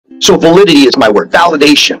So validity is my word.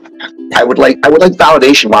 Validation. I would like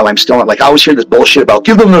validation while I'm still on. Like I always hear this bullshit about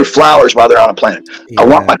give them their flowers while they're on a planet. Yeah. I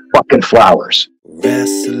want my fucking flowers.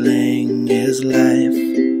 Wrestling is life.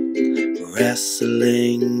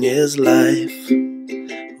 Wrestling is life.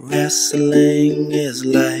 Wrestling is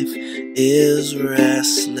life. Is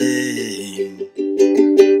wrestling.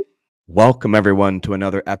 Welcome, everyone, to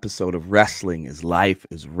another episode of Wrestling is Life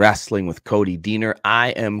is Wrestling with Cody Diener. I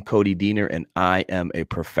am Cody Diener, and I am a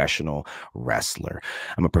professional wrestler.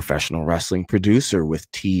 I'm a professional wrestling producer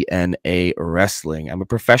with TNA Wrestling. I'm a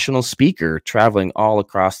professional speaker traveling all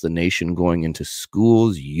across the nation, going into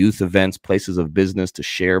schools, youth events, places of business to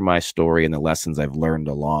share my story and the lessons I've learned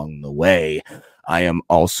along the way. I am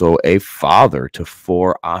also a father to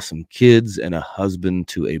 4 awesome kids and a husband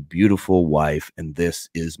to a beautiful wife, and this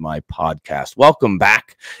is my podcast. Welcome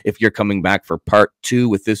back. If you're coming back for part 2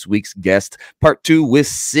 with this week's guest, part 2 with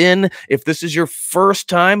Sinn. If this is your first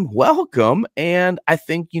time, welcome, and I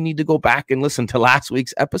think you need to go back and listen to last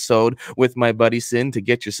week's episode with my buddy Sinn to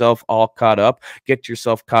get yourself all caught up.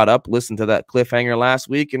 Listen to that cliffhanger last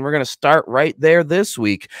week, and we're going to start right there this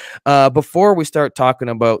week. Before we start talking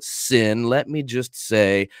about Sinn, let me just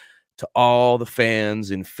say to all the fans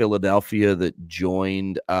in Philadelphia that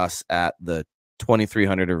joined us at the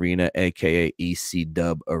 2300 Arena, aka EC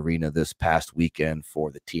Dub Arena, this past weekend for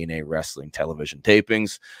the TNA Wrestling television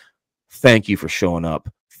tapings. Thank you for showing up.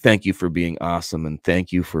 Thank you for being awesome, and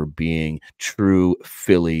thank you for being true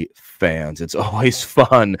Philly fans. It's always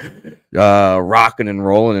fun rocking and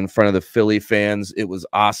rolling in front of the Philly fans. It was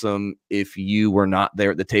awesome. If you were not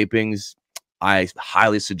there at the tapings, I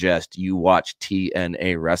highly suggest you watch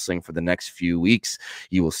TNA Wrestling for the next few weeks.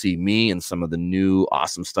 You will see me and some of the new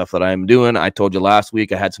awesome stuff that I'm doing. I told you last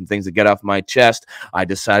week I had some things to get off my chest. I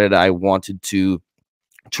decided I wanted to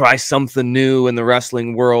try something new in the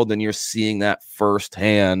wrestling world, and you're seeing that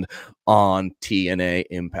firsthand on TNA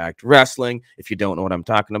Impact Wrestling. If you don't know what I'm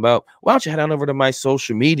talking about, why don't you head on over to my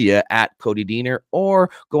social media at Cody Diener, or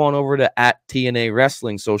go on over to at TNA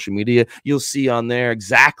Wrestling social media. You'll see on there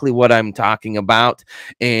exactly what I'm talking about.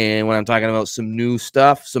 And when I'm talking about some new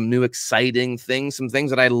stuff, some new exciting things, some things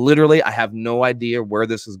that I have no idea where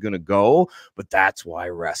this is going to go, but that's why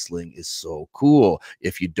wrestling is so cool.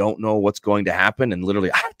 If you don't know what's going to happen, and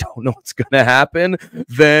literally I don't know what's going to happen,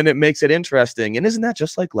 then it makes it interesting. And isn't that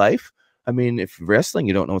just like life? I mean, if wrestling,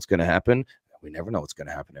 you don't know what's going to happen. We never know what's going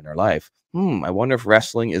to happen in our life. I wonder if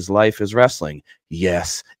wrestling is life is wrestling.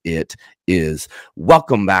 Yes, it is.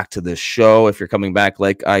 Welcome back to this show. If you're coming back,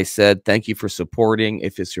 like I said, thank you for supporting.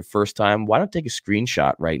 If it's your first time, why don't take a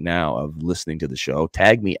screenshot right now of listening to the show?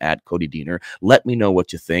 Tag me at Cody Diener. Let me know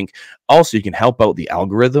what you think. Also, you can help out the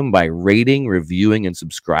algorithm by rating, reviewing, and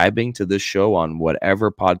subscribing to this show on whatever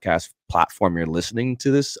podcast platform you're listening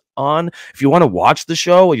to this on. If you want to watch the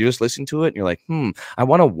show or you're just listening to it and you're like, I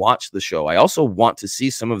want to watch the show. I also want to see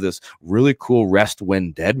some of this really cool Rest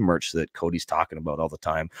When Dead merch that Cody's talking about all the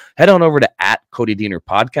time. Head on over to at Cody Diener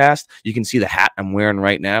Podcast. You can see the hat I'm wearing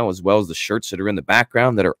right now, as well as the shirts that are in the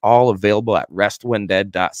background that are all available at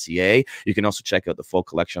restwhendead.ca. You can also check out the full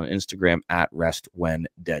collection on Instagram at Rest When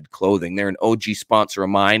Dead Clothing. They're an OG sponsor of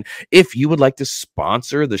mine. If you would like to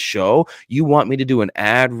sponsor the show, you want me to do an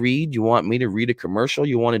ad read, you want me to read a commercial,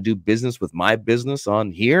 you want to do business with my business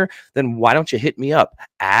on here, then why don't you hit me up?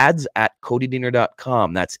 Ads at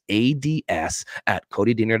codydiener.com. That's ADS at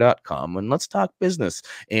codydiener.com. And let's talk business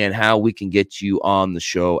and how we can get you on the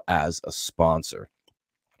show as a sponsor.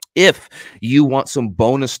 If you want some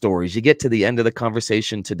bonus stories, you get to the end of the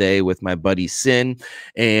conversation today with my buddy Sinn,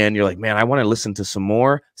 and you're like, man, I want to listen to some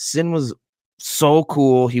more. Sinn was so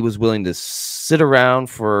cool. He was willing to sit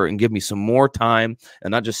around and give me some more time,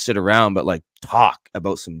 and not just sit around, but like talk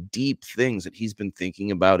about some deep things that he's been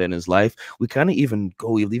thinking about in his life. We kind of even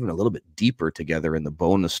go even a little bit deeper together in the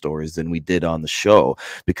bonus stories than we did on the show,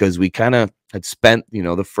 because we kind of had spent,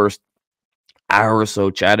 the first hour or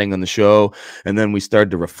so chatting on the show, and then we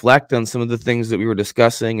started to reflect on some of the things that we were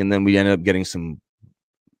discussing, and then we ended up getting some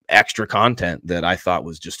extra content that I thought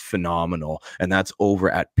was just phenomenal. And that's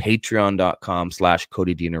over at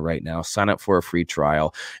patreon.com/Cody Diener right now. Sign up for a free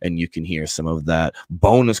trial and you can hear some of that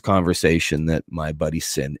bonus conversation that my buddy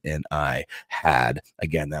Sinn and I had.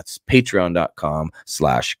 Again, that's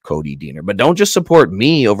patreon.com/Cody Diener. But don't just support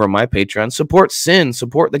me over my Patreon. Support Sinn.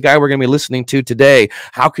 Support the guy we're going to be listening to today.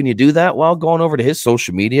 How can you do that? Well, going over to his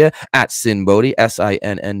social media at Sinn Bodhi,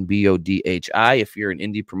 SINNBODHI. If you're an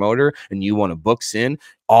indie promoter and you want to book Sinn,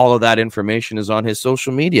 All of that information is on his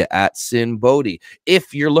social media at Sinn Bodhi.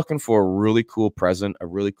 If you're looking for a really cool present, a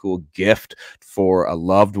really cool gift for a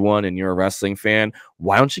loved one and you're a wrestling fan,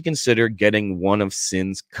 why don't you consider getting one of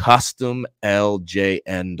Sinn's custom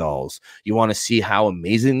LJN dolls? You want to see how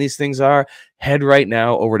amazing these things are? Head right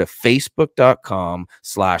now over to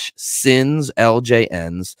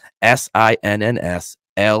facebook.com/SinnsLJNs, SINNS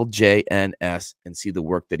LJNS, and see the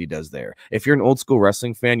work that he does there. If you're an old school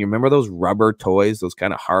wrestling fan, you remember those rubber toys, those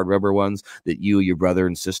kind of hard rubber ones that you, your brother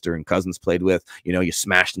and sister and cousins played with? You know, you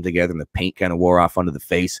smashed them together and the paint kind of wore off onto the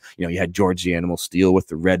face. You know, you had George the Animal Steel with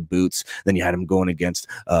the red boots. Then you had him going against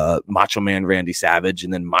Macho Man Randy Savage,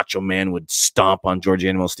 and then Macho Man would stomp on George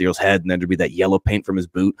Animal Steel's head, and then there'd be that yellow paint from his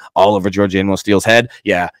boot all over George Animal Steel's head.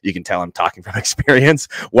 Yeah, you can tell I'm talking from experience.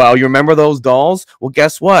 Well, you remember those dolls? Well,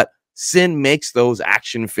 guess what? Sinn makes those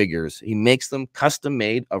action figures. He makes them custom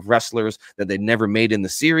made of wrestlers that they never made in the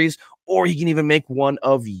series, or he can even make one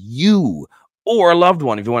of you or a loved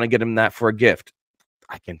one if you want to get him that for a gift.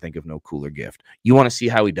 I can think of no cooler gift. You want to see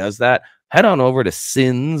how he does that? Head on over to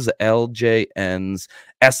Sinn's LJNs,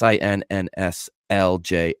 SINNS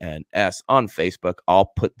LJNS on Facebook. I'll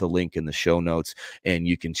put the link in the show notes and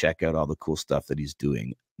you can check out all the cool stuff that he's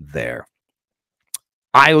doing there.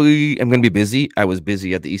 I am going to be busy. I was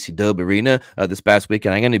busy at the ECW Arena this past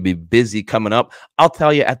weekend. I'm going to be busy coming up. I'll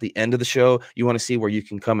tell you at the end of the show. You want to see where you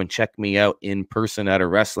can come and check me out in person at a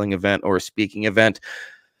wrestling event or a speaking event.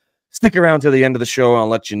 Stick around to the end of the show. I'll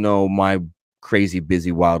let you know my crazy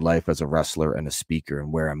busy wildlife as a wrestler and a speaker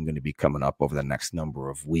and where I'm going to be coming up over the next number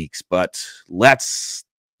of weeks. But let's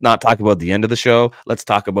not talk about the end of the show. Let's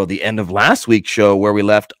talk about the end of last week's show where we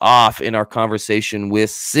left off in our conversation with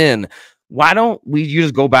Sinn. Why don't you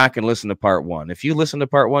just go back and listen to part one? If you listen to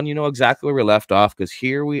part one, you know exactly where we left off, because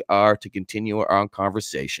here we are to continue our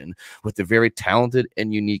conversation with the very talented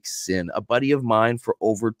and unique Sinn, a buddy of mine for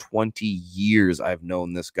over 20 years. I've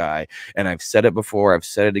known this guy, and I've said it before. I've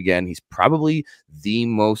said it again. He's probably the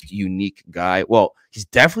most unique guy. Well, he's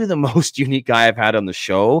definitely the most unique guy I've had on the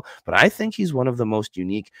show, but I think he's one of the most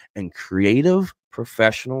unique and creative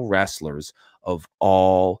professional wrestlers of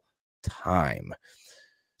all time.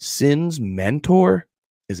 Sinn's mentor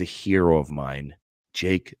is a hero of mine,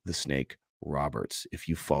 Jake the Snake Roberts. If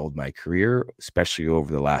you followed my career, especially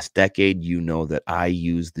over the last decade, you know that I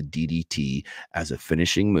use the DDT as a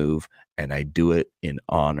finishing move, and I do it in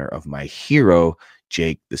honor of my hero,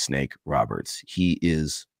 Jake the Snake Roberts. He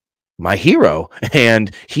is my hero, and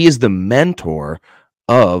he is the mentor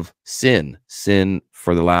of Sinn. Sinn,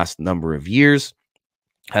 for the last number of years,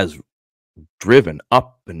 has driven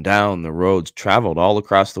up and down the roads, traveled all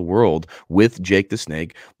across the world with Jake the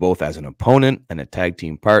Snake, both as an opponent and a tag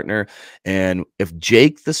team partner. And if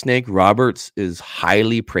Jake the Snake Roberts is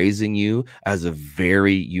highly praising you as a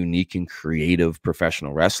very unique and creative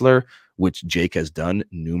professional wrestler, which Jake has done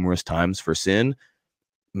numerous times for Sinn,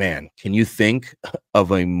 man, can you think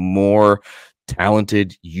of a more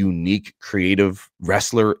talented, unique, creative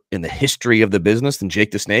wrestler in the history of the business than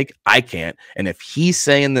Jake the Snake? I can't. And if he's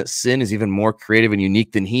saying that Sinn is even more creative and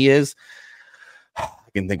unique than he is, I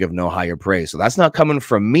can think of no higher praise. So that's not coming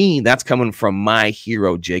from me. That's coming from my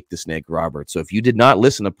hero, Jake the Snake Roberts. So if you did not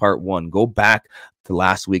listen to part one, go back to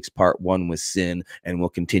last week's part one with Sinn, and we'll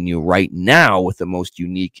continue right now with the most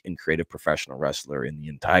unique and creative professional wrestler in the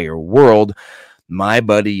entire world, my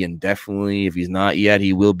buddy, and definitely, if he's not yet,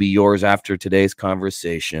 he will be yours after today's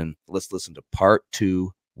conversation. Let's listen to part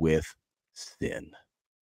two with Sinn.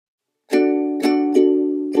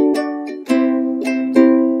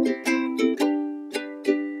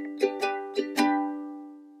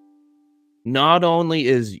 Not only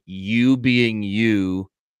is you being you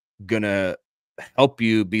gonna help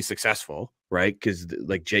you be successful, right? Because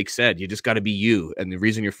like Jake said, you just got to be you. And the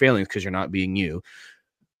reason you're failing is because you're not being you.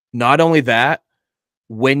 Not only that,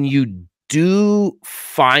 when you do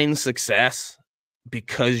find success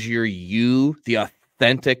because you're you, the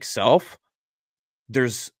authentic self,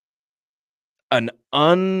 there's an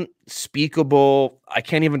unspeakable, I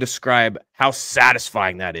can't even describe how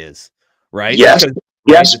satisfying that is, right? Yes, because,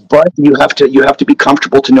 yes, but you have to be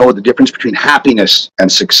comfortable to know the difference between happiness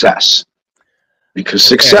and success. Because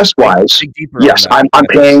success-wise, yes, I'm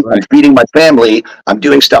paying, right. I'm feeding my family, I'm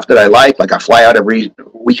doing stuff that I like I fly out every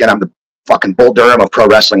weekend. I'm the fucking Bull Durham of pro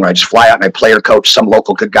wrestling, where I just fly out and I player coach some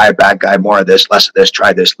local good guy, bad guy, more of this, less of this,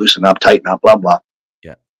 try this, loosen up, tighten up, blah, blah.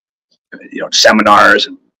 Yeah. You know, seminars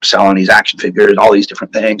and selling these action figures, all these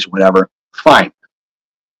different things, whatever. Fine.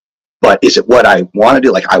 But is it what I want to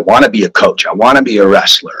do? Like, I want to be a coach. I want to be a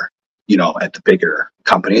wrestler, you know, at the bigger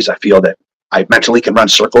companies. I feel that I mentally can run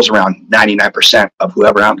circles around 99% of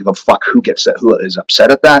whoever. I don't give a fuck who is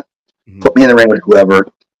upset at that. Mm-hmm. Put me in the ring with whoever.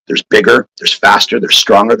 There's bigger, there's faster, there's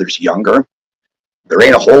stronger, there's younger. There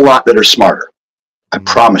ain't a whole lot that are smarter. I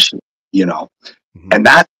promise you, you know. And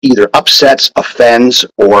that either upsets, offends,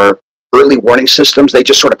 or early warning systems, they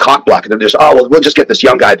just sort of cock block it. They're just, oh, well, we'll just get this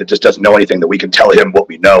young guy that just doesn't know anything, that we can tell him what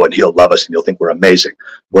we know and he'll love us and he'll think we're amazing.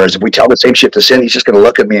 Whereas if we tell the same shit to Sinn, he's just going to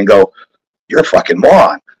look at me and go, you're a fucking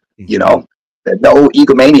moron. You know, that no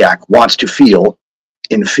egomaniac wants to feel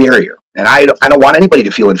inferior. And I don't want anybody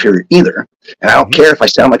to feel inferior either. And I don't care if I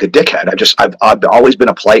sound like a dickhead. I've always been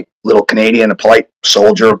a polite little Canadian, a polite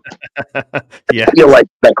soldier. Yeah. I feel like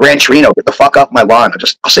Gran Torino, get the fuck off my lawn.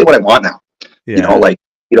 I'll say what I want now. Yeah. You know, like,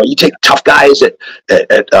 you know, you take tough guys at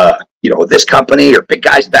you know, this company, or big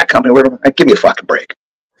guys at that company, whatever. Give me a fucking break.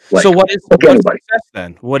 Like, so what's success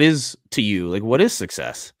then? What is to you, like, what is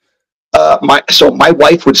success? My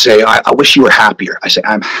wife would say, I wish you were happier. I say,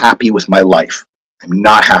 I'm happy with my life. I'm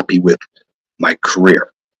not happy with my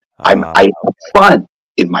career. I have fun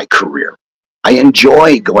in my career. I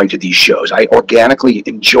enjoy going to these shows. I organically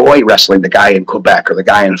enjoy wrestling the guy in Quebec, or the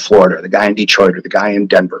guy in Florida, or the guy in Detroit, or the guy in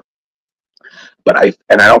Denver. But I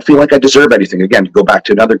don't feel like I deserve anything. Again, to go back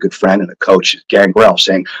to another good friend and a coach, Gangrel,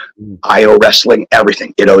 saying, I owe wrestling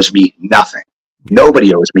everything. It owes me nothing.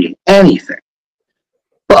 Nobody owes me anything.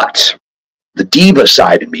 But the diva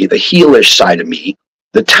side of me, the heelish side of me,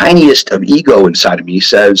 the tiniest of ego inside of me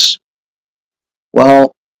says,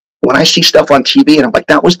 well, when I see stuff on TV and I'm like,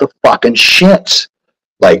 that was the fucking shit.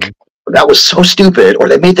 Like, that was so stupid. Or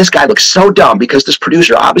they made this guy look so dumb because this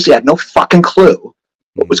producer obviously had no fucking clue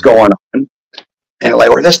what was going on. And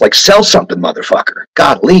like, or this, like, sell something, motherfucker.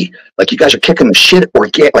 Godly. Like, you guys are kicking the shit or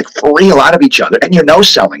get like for real out of each other, and you're no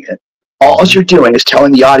selling it. All you're doing is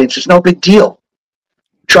telling the audience it's no big deal.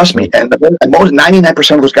 Trust me. And most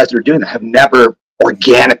 99% of those guys that are doing that have never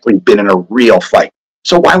organically been in a real fight.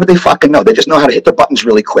 So why would they fucking know? They just know how to hit the buttons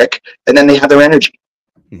really quick, and then they have their energy.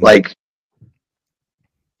 Like,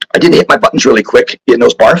 I didn't hit my buttons really quick in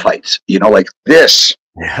those bar fights. You know, like this.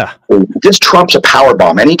 Yeah. This trumps a power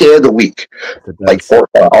bomb any day of the week. Like,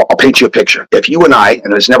 I'll paint you a picture. If you and I,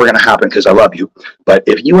 and it's never going to happen because I love you, but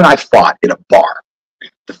if you and I fought in a bar,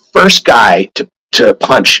 the first guy to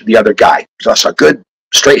punch the other guy, that's a good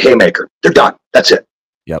straight haymaker. They're done. That's it.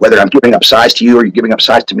 Yep. Whether I'm giving up size to you, or you're giving up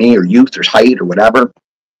size to me, or youth, or height, or whatever.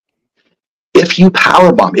 If you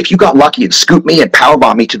powerbomb, if you got lucky and scoop me and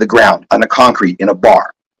powerbomb me to the ground on the concrete in a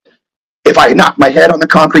bar, if I knock my head on the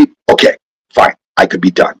concrete, okay, fine, I could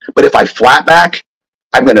be done. But if I flat back,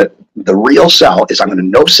 the real sell is I'm going to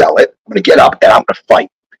no sell it. I'm going to get up and I'm going to fight.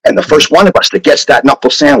 And the first one of us that gets that knuckle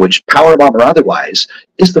sandwich, powerbomb or otherwise,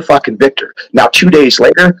 is the fucking victor. Now, 2 days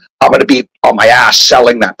later, I'm going to be on my ass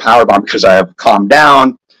selling that powerbomb because I have calmed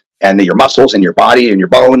down, and your muscles and your body and your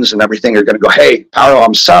bones and everything are going to go, hey,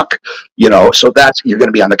 powerbombs suck, you know. So you're going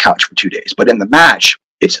to be on the couch for 2 days. But in the match,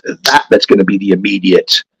 it's that's going to be the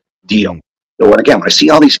immediate deal. So when I see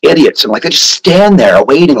all these idiots and like they just stand there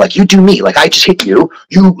waiting, like, you do me, like I just hit you,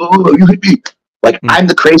 you hit me. Like, I'm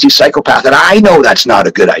the crazy psychopath, and I know that's not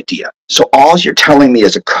a good idea. So all you're telling me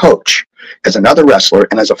as a coach, as another wrestler,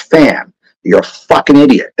 and as a fan, you're a fucking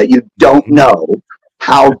idiot, that you don't know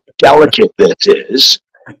how delicate this is.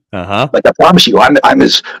 Like, I promise you, I'm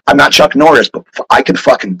not Chuck Norris, but I can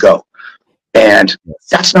fucking go. And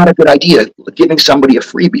that's not a good idea, giving somebody a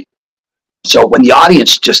freebie. So when the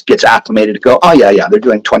audience just gets acclimated to go, oh, yeah, they're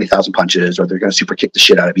doing 20,000 punches, or they're going to super kick the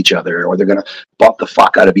shit out of each other, or they're going to bump the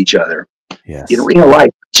fuck out of each other. Yes. In real life,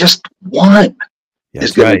 just one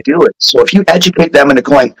is going to do it. So if you educate them into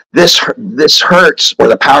going, this hurts, or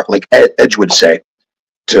the power, like Edge would say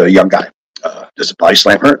to a young guy, does the body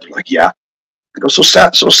slam hurt? They're like, yeah. I go, so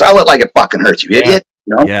sell it like it fucking hurts, you idiot.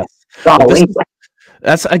 You know? Yeah.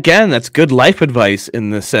 That's good life advice,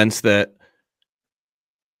 in the sense that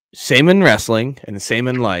same in wrestling and the same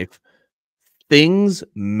in life, things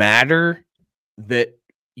matter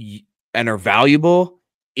and are valuable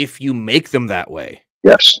if you make them that way.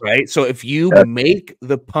 Yes. Right. So if you make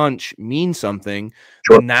the punch mean something,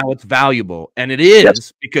 then now it's valuable. And it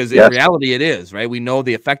is, because in reality it is, right? We know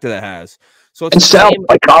the effect that has. So it's sell,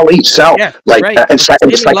 like Ali, sell. Yeah, like, and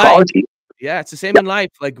psychology. Yeah, it's the same in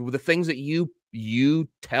life. Like, the things that you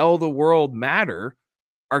tell the world matter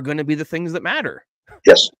are going to be the things that matter.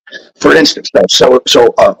 Yes. For instance, so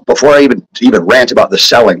before I even rant about the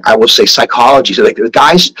selling, I will say psychology. So like, the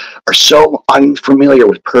guys are so unfamiliar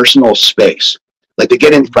with personal space. Like, they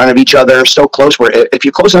get in front of each other so close, where if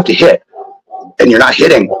you're close enough to hit and you're not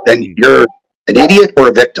hitting, then you're an idiot or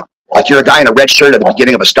a victim. Like, you're a guy in a red shirt at the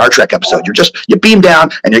beginning of a Star Trek episode. You beam down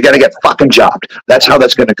and you're going to get fucking jobbed. That's how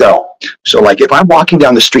that's going to go. So like, if I'm walking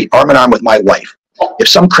down the street arm in arm with my wife, If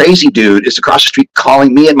some crazy dude is across the street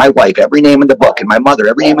calling me and my wife every name in the book and my mother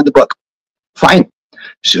every name in the book, fine.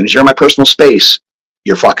 As soon as you're in my personal space,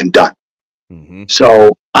 you're fucking done.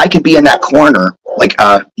 So I could be in that corner. Like,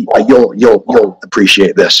 you'll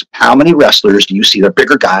appreciate this. How many wrestlers do you see? They're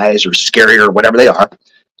bigger guys or scarier or whatever they are,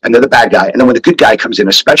 and they're the bad guy. And then when the good guy comes in,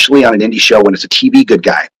 especially on an indie show when it's a TV good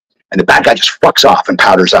guy, and the bad guy just fucks off and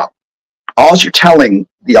powders out, all you're telling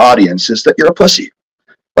the audience is that you're a pussy.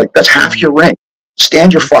 Like, that's half your ring.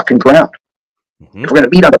 Stand your fucking ground. If we're going to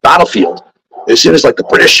meet on the battlefield, as soon as like the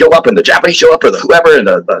British show up and the Japanese show up or the whoever and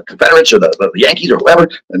the Confederates or the Yankees or whoever,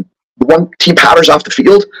 and the one team powders off the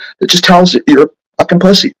field, it just tells you you're a fucking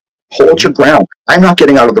pussy. Hold your ground. I'm not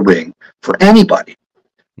getting out of the ring for anybody.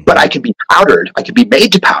 But I can be powdered. I can be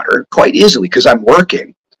made to powder quite easily because I'm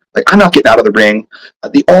working. Like, I'm not getting out of the ring.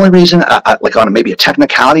 The only reason, like on maybe a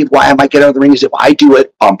technicality of why I might get out of the ring is if I do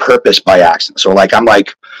it on purpose by accident. So like, I'm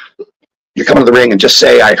like, you come to the ring and just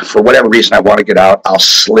say, for whatever reason I want to get out, I'll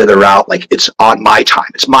slither out. Like, it's on my time.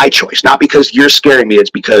 It's my choice. Not because you're scaring me. It's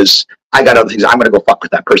because I got other things. I'm going to go fuck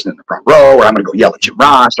with that person in the front row, or I'm going to go yell at Jim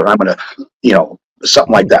Ross, or I'm going to,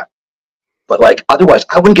 something like that. But like, otherwise,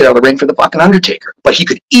 I wouldn't get out of the ring for the fucking Undertaker. But he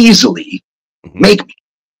could easily make me.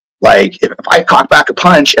 Like, if I cock back a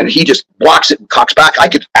punch and he just blocks it and cocks back, I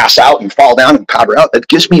could ass out and fall down and powder out. That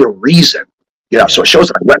gives me a reason. So it shows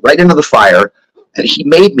that I went right into the fire and he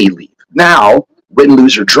made me leave. Now, win,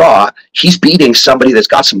 lose, or draw, he's beating somebody that's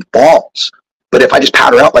got some balls. But if I just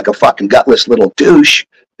powder out like a fucking gutless little douche,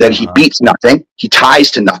 then he beats nothing, he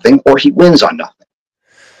ties to nothing, or he wins on nothing.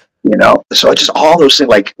 So it's just all those things.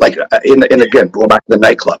 Like in again, going back to the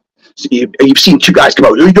nightclub, so you've seen two guys come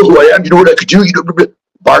out. You know who I am. You know what I could do.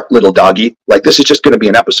 Bark, little doggy. Like, this is just going to be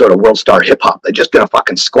an episode of World Star Hip Hop. They're just going to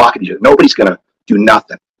fucking squawk at you. Nobody's going to do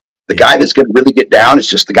nothing. The guy that's going to really get down is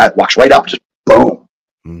just the guy that walks right up, just boom.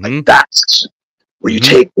 Like, that's where you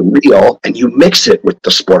take the real and you mix it with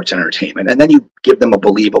the sports entertainment, and then you give them a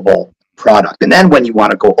believable product. And then when you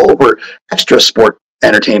want to go over extra sport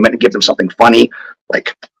entertainment and give them something funny,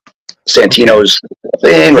 like Santino's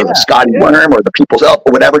thing or the Scotty Worm or the People's Elk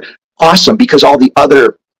or whatever, awesome, because all the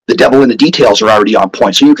devil in the details are already on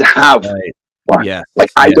point. So you can have fun.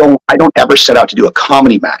 I don't ever set out to do a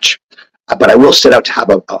comedy match, but I will set out to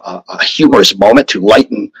have a humorous moment to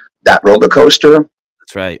lighten that roller coaster.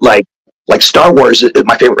 That's right. Like Star Wars is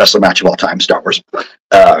my favorite wrestling match of all time. Star Wars,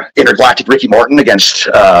 Intergalactic Ricky Morton against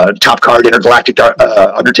top card Intergalactic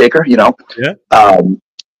Undertaker.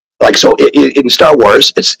 So in Star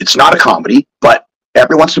Wars, it's not a comedy, but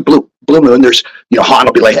every once in a blue moon, there's Han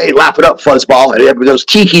will be like, "Hey, laugh it up, fuzzball," and everybody goes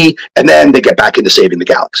tee hee, and then they get back into saving the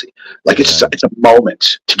galaxy. Like, it's a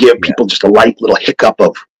moment to give people just a light little hiccup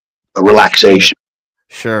of a relaxation.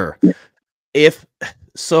 Sure. If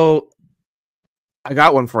so, I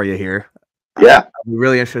got one for you here. Yeah, I'm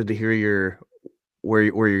really interested to hear where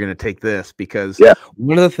you're going to take this, because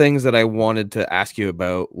one of the things that I wanted to ask you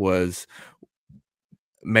about was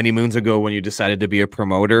many moons ago when you decided to be a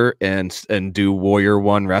promoter and do Warrior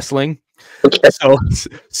One Wrestling. Okay.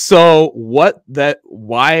 So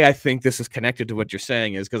why I think this is connected to what you're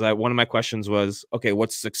saying is because one of my questions was, okay,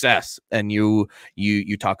 what's success? And you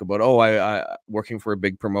talk about, I working for a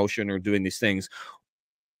big promotion or doing these things.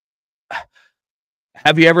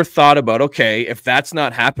 Have you ever thought about, okay, if that's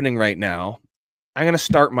not happening right now, I'm going to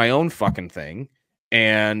start my own fucking thing,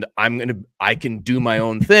 and I can do my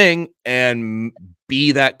own thing and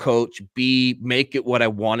be that coach, make it what I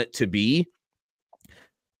want it to be.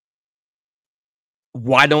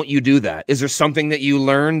 Why don't you do that? Is there something that you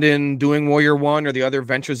learned in doing Warrior One or the other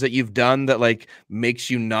ventures that you've done that like makes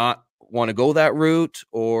you not want to go that route?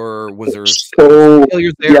 Or was there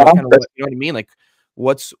failures there? You know what I mean? Like,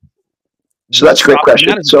 so that's a great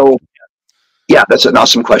question. So yeah, that's an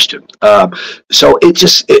awesome question. So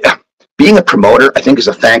being a promoter, I think, is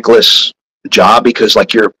a thankless job, because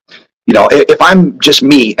like if I'm just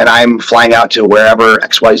me and I'm flying out to wherever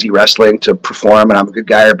XYZ Wrestling to perform and I'm a good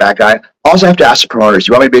guy or a bad guy, all I have to ask the promoters,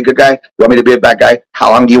 you want me to be a good guy? You want me to be a bad guy?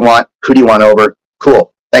 How long do you want? Who do you want over?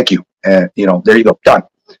 Cool. Thank you. And there you go. Done.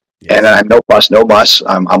 Yes. And then I'm no fuss, no muss.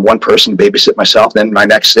 I'm one person, babysit myself. Then my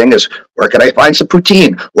next thing is, where can I find some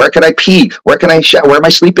poutine? Where can I pee? Where can I shower? Where am I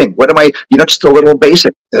sleeping? What am I, just the little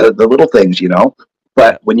basic, the little things,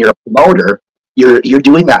 But when you're a promoter, you're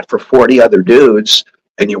doing that for 40 other dudes,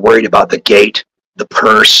 and you're worried about the gate, the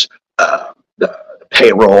purse, the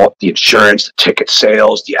payroll, the insurance, the ticket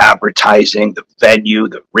sales, the advertising, the venue,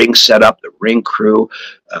 the ring setup, the ring crew,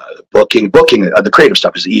 the booking. The creative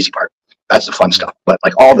stuff is the easy part. That's the fun stuff. But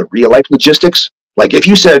like all the real life logistics, like if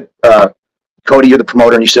you said, Cody, you're the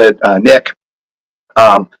promoter, and you said, Nick,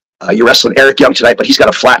 I you're wrestling Eric Young tonight, but he's got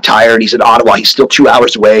a flat tire and he's in Ottawa. He's still 2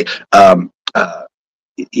 hours away.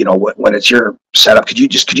 You know, when it's your setup, could you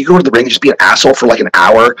go to the ring and just be an asshole for like an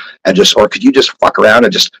hour and just, or could you just fuck around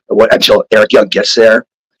and just until Eric Young gets there,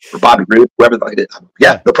 or Bobby Roode, whoever the fuck it is?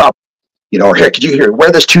 Yeah, no problem. You know, or here, could you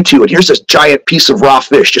wear this tutu and here's this giant piece of raw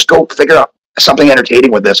fish. Just go figure out something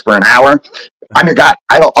entertaining with this for an hour. I'm your guy.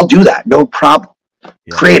 I'll do that. No problem. Yeah.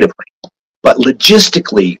 Creatively. But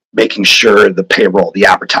logistically, making sure the payroll, the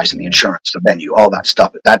advertising, the insurance, the venue, all that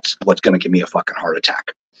stuff, that's what's going to give me a fucking heart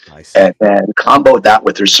attack. And then combo that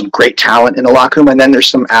with there's some great talent in the locker room, and then there's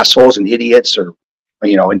some assholes and idiots or,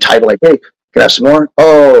 you know, entitled like, hey, can I have some more?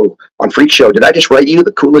 Oh, on Freak Show, did I just write you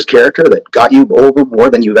the coolest character that got you over more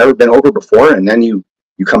than you've ever been over before? And then you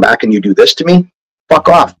come back and you do this to me? Fuck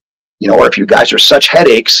off. You know, or if you guys are such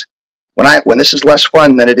headaches, when this is less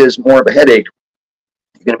fun than it is more of a headache,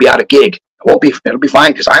 you're going to be out of gig. It'll be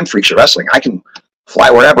fine because I'm Freak Show Wrestling. I can fly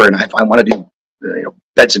wherever, and if I want to do, you know,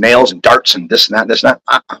 beds and nails and darts and this and that, and this and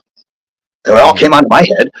that. It all came onto my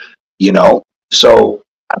head, you know. So,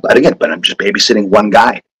 but I'm just babysitting one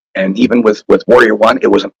guy. And even with Warrior One, it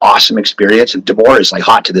was an awesome experience. And D'Amore is like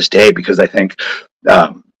hot to this day because I think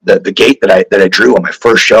the gate that I drew on my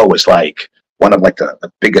first show was like one of like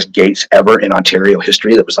the biggest gates ever in Ontario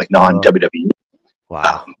history. That was like non-WWE.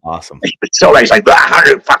 Wow, awesome. So he's like, how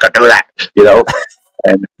do you fucking do that? You know,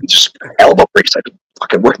 and just elbow breaks. I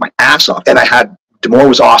fucking worked my ass off. And D'Amore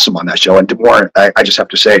was awesome on that show. And D'Amore, I just have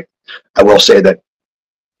to say, I will say that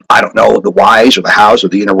I don't know the whys or the hows or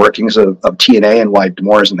the inner workings of TNA and why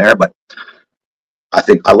D'Amore isn't there, but I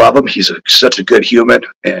think I love him. He's such a good human,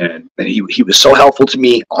 and he was so helpful to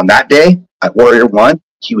me on that day at Warrior One.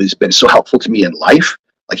 He was been so helpful to me in life.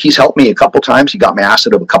 Like, he's helped me a couple times. He got my ass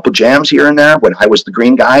out of a couple jams here and there when I was the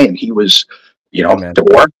green guy, and he was, you know,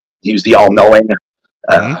 D'Amore. He was the all-knowing,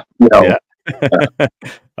 you know,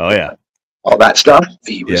 oh yeah, all that stuff.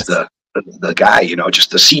 He was the guy, you know,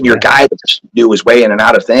 just the senior guy that just knew his way in and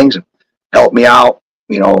out of things and helped me out,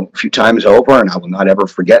 you know, a few times over, and I will not ever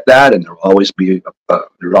forget that. And there'll always be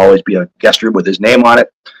a guest room with his name on it.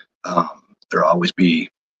 There'll always be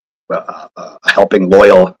a helping,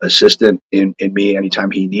 loyal assistant in me anytime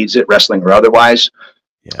he needs it, wrestling or otherwise.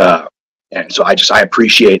 And so I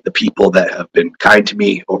appreciate the people that have been kind to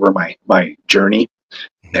me over my journey.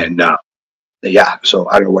 And so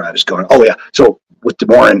I don't know where I was going. Oh yeah, so with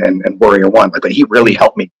D'Amore and Warrior One, like, he really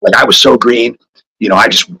helped me. Like, I was so green, you know,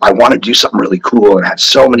 I wanted to do something really cool, and I had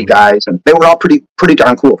so many guys, and they were all pretty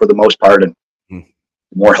darn cool for the most part. And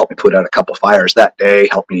D'Amore helped me put out a couple fires that day,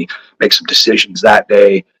 helped me make some decisions that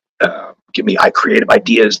day, give me creative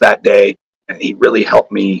ideas that day, and he really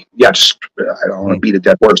helped me. Just I don't want to beat a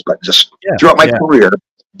dead horse, but just throughout my career,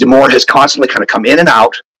 D'Amore has constantly kind of come in and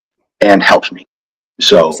out and helped me.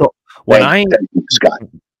 So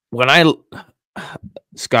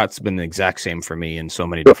Scott's been the exact same for me in so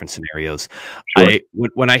many different scenarios. Sure.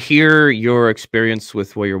 When I hear your experience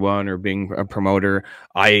with Warrior One or being a promoter,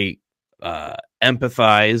 I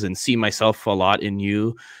empathize and see myself a lot in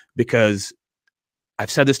you, because I've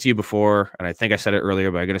said this to you before, and I think I said it earlier,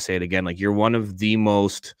 but I'm going to say it again. Like, you're one of the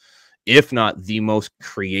most, if not the most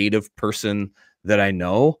creative person that I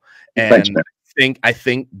know. And thanks, I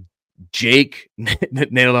think Jake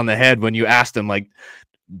nailed on the head when you asked him, like,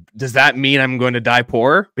 does that mean I'm going to die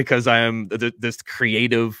poor because I am this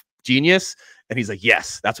creative genius? And he's like,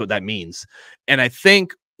 yes, that's what that means. And I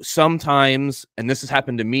think sometimes, and this has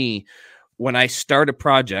happened to me, when I start a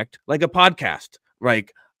project, like a podcast,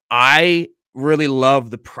 like, I really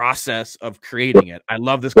love the process of creating it. I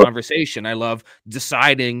love this conversation. I love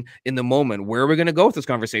deciding in the moment where we're going to go with this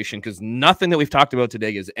conversation, because nothing that we've talked about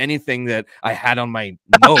today is anything that I had on my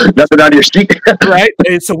notes. Nothing on your sheet. Right?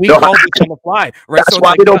 And so we call this on the fly. Right? That's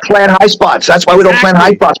why we don't plan high spots. That's why we don't plan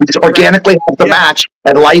high spots. We just organically have the match,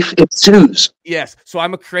 and life ensues. Yes. So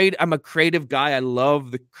I'm a creative guy. I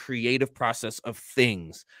love the creative process of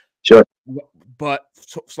things. Sure. But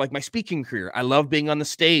it's like my speaking career. I love being on the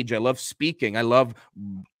stage. I love speaking. I love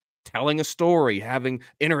telling a story,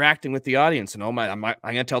 interacting with the audience. And I'm going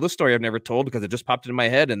to tell this story I've never told because it just popped into my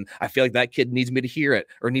head, and I feel like that kid needs me to hear it,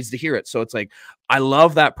 or needs to hear it. So it's like, I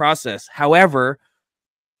love that process. However,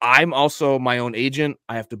 I'm also my own agent.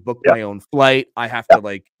 I have to book my own flight. I have to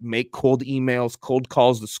like make cold emails, cold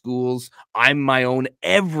calls to schools. I'm my own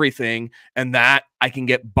everything. And that I can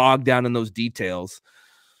get bogged down in those details.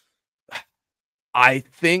 I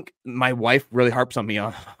think my wife really harps on me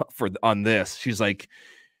on this. She's like,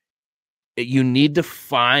 you need to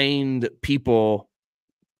find people.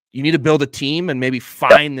 You need to build a team and maybe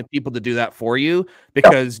find the people to do that for you,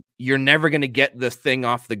 because you're never going to get this thing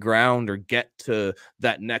off the ground or get to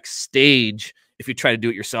that next stage if you try to do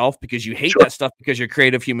it yourself, because you hate Sure. that stuff because you're a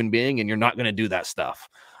creative human being and you're not going to do that stuff.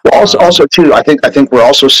 Well, also too, I think we're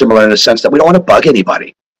also similar in the sense that we don't want to bug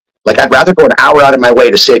anybody. Like, I'd rather go an hour out of my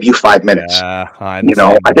way to save you 5 minutes. Yeah, I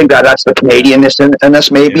think that's the Canadianness in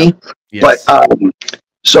us, maybe. Yeah. Yes. But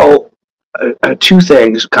so two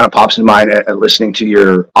things kind of pops in mind listening to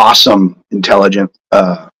your awesome, intelligent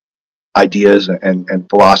ideas and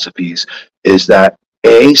philosophies is that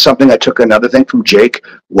something I took another thing from Jake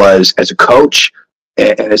was as a coach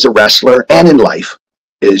and as a wrestler and in life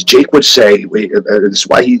is Jake would say, this is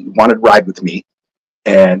why he wanted to ride with me.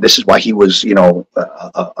 And this is why he was,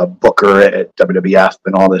 a booker at WWF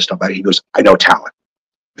and all this stuff. He goes, I know talent.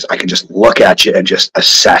 Because I can just look at you and just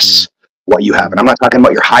assess what you have. And I'm not talking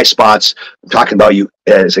about your high spots. I'm talking about you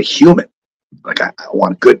as a human. Like, I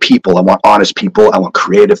want good people. I want honest people. I want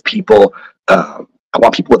creative people. I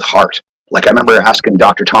want people with heart. Like, I remember asking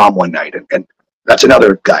Dr. Tom one night, and that's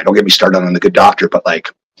another guy. Don't get me started on the good doctor, but like,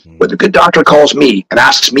 when the good doctor calls me and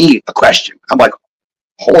asks me a question, I'm like,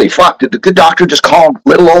 holy fuck, did the good doctor just call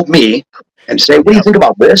little old me and say, what do you think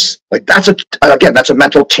about this? Like, that's a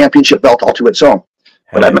mental championship belt all to its own.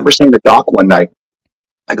 But I remember saying to Doc one night,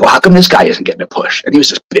 I go, how come this guy isn't getting a push? And he was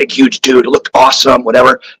this big, huge dude. It looked awesome,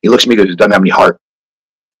 whatever. He looks at me and goes, he doesn't have any heart.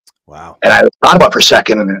 Wow. And I thought about it for a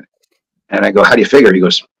second, and I go, how do you figure? He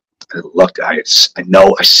goes, I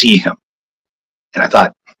know, I see him. And I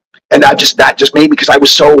thought, and that just made me, because I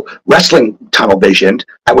was so wrestling tunnel visioned,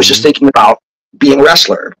 I was just thinking about being a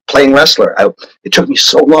wrestler, playing wrestler. It took me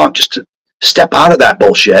so long just to step out of that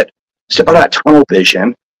bullshit, step out of that tunnel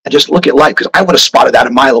vision, and just look at life. Because I would have spotted that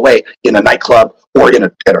a mile away in a nightclub or at a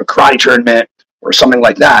karate tournament or something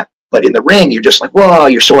like that. But in the ring, you're just like, whoa,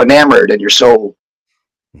 you're so enamored and you're so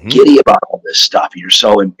giddy about all this stuff. You're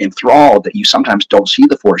so enthralled that you sometimes don't see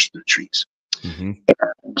the forest through the trees. And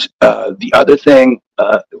the other thing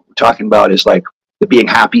we're talking about is like the being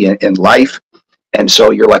happy in life. And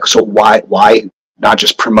so you're like, so why not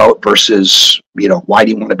just promote versus, why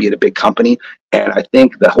do you want to be at a big company? And I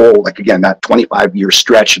think the whole, like, again, that 25-year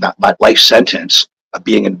stretch, that life sentence of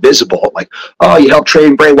being invisible, like, oh, you helped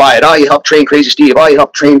train Bray Wyatt, oh, you helped train Crazy Steve, oh, you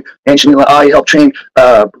helped train Angelina, oh, you helped train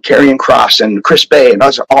Karrion Kross and Chris Bay and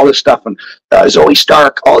all this stuff, and Zoe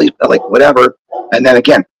Stark, all these, like, whatever. And then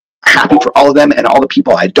again, happy for all of them and all the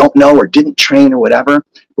people I don't know or didn't train or whatever.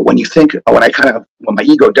 But when my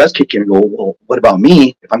ego does kick in and go, well, what about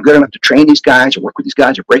me? If I'm good enough to train these guys or work with these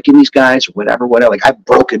guys or break in these guys or whatever, like, I've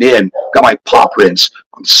broken in, got my paw prints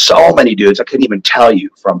on so many dudes I couldn't even tell you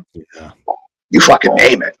from, you fucking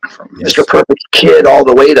name it, from Mr. Perfect Kid all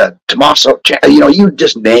the way to Tommaso, you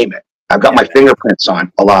just name it. I've got my fingerprints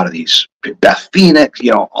on a lot of these, Beth Phoenix,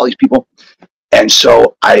 all these people. And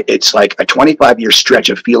so it's like a 25-year stretch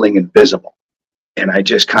of feeling invisible. And I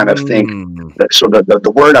just kind of think that, so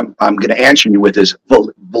the word I'm going to answer you with is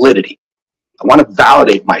validity. I want to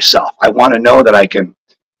validate myself. I want to know that I can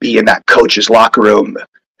be in that coach's locker room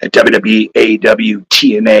at WWE, AEW,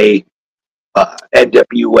 TNA,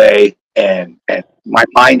 NWA, and my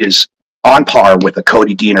mind is on par with a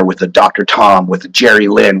Cody Deaner, with a Dr. Tom, with a Jerry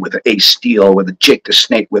Lynn, with an Ace Steel, with a Jake the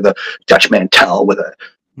Snake, with a Dutch Mantel, with a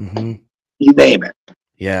you name it.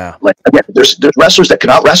 Yeah. Like, again, there's wrestlers that can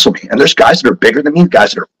out wrestle me, and there's guys that are bigger than me,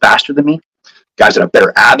 guys that are faster than me, guys that have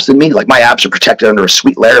better abs than me. Like, my abs are protected under a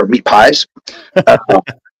sweet layer of meat pies.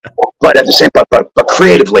 But at the same time, but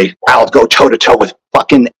creatively, I'll go toe to toe with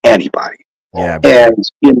fucking anybody. Yeah. And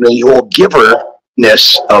in the whole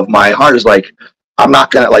giverness of my heart is like, I'm not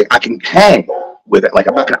gonna, like, I can hang with it. Like,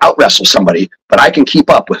 I'm not gonna out wrestle somebody, but I can keep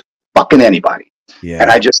up with fucking anybody. Yeah.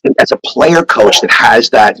 And I just think as a player coach that has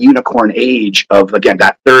that unicorn age of, again,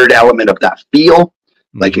 that third element of that feel,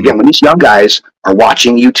 like, again, when these young guys are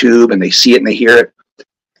watching YouTube and they see it and they hear it,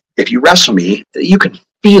 if you wrestle me, you can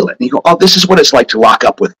feel it. And you go, oh, this is what it's like to lock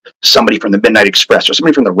up with somebody from the Midnight Express or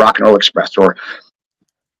somebody from the Rock and Roll Express or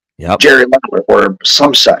Jerry Lawler or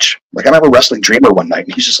some such. Like, I remember wrestling Dreamer one night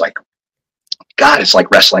and he's just like, God, it's like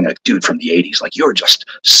wrestling a dude from the 80s. Like, you're just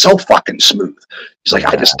so fucking smooth. He's like,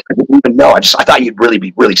 I didn't even know. I thought you'd really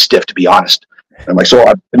be really stiff, to be honest. And I'm like, so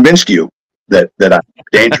I've convinced you that I'm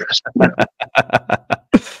dangerous.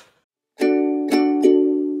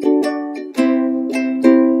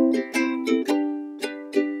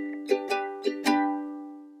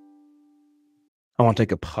 I want to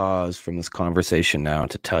take a pause from this conversation now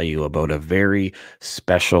to tell you about a very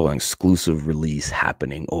special and exclusive release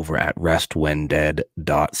happening over at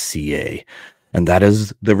restwhendead.ca. And that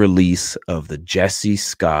is the release of the Jesse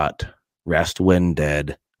Scott Rest When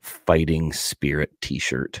Dead Fighting Spirit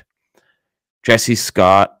t-shirt. Jesse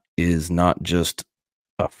Scott is not just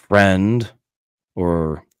a friend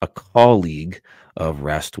or a colleague of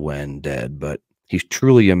Rest When Dead, but He's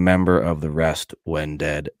truly a member of the Rest When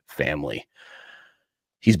Dead family.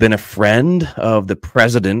 He's been a friend of the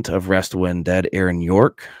president of Rest When Dead, Aaron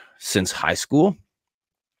York, since high school.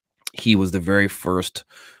 He was the very first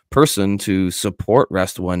person to support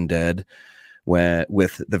Rest When Dead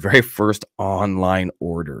with the very first online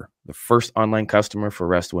order. The first online customer for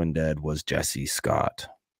Rest When Dead was Jesse Scott.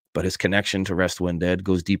 But his connection to Rest When Dead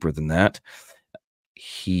goes deeper than that.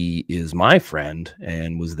 He is my friend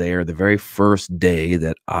and was there the very first day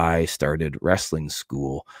that I started wrestling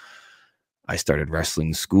school. I started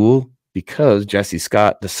wrestling school because Jesse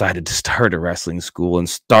Scott decided to start a wrestling school and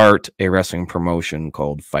start a wrestling promotion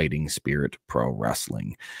called Fighting Spirit Pro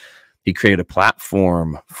Wrestling. He created a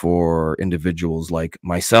platform for individuals like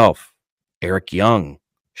myself, Eric Young,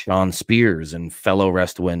 Sean Spears, and fellow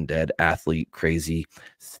Rest When Dead athlete Crazy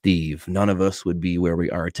Steve. None of us would be where we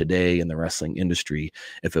are today in the wrestling industry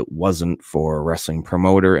if it wasn't for wrestling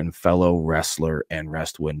promoter and fellow wrestler and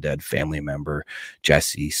Rest When Dead family member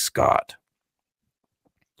Jesse Scott.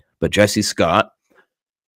 But Jesse Scott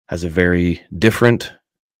has a very different,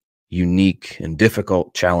 unique, and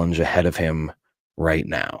difficult challenge ahead of him right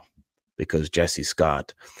now, because Jesse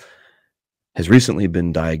Scott has recently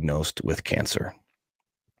been diagnosed with cancer.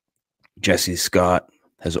 Jesse Scott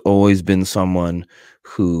has always been someone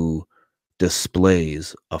who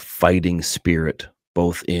displays a fighting spirit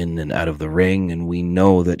both in and out of the ring, and we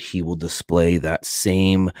know that he will display that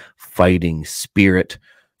same fighting spirit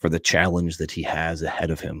for the challenge that he has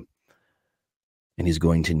ahead of him. And he's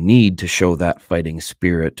going to need to show that fighting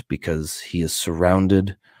spirit because he is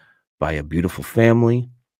surrounded by a beautiful family.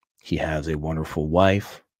 He has a wonderful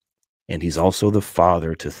wife, and he's also the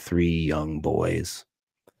father to 3 young boys.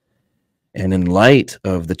 And in light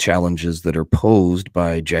of the challenges that are posed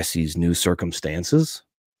by Jesse's new circumstances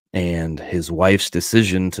and his wife's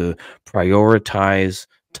decision to prioritize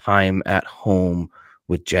time at home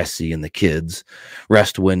with Jesse and the kids,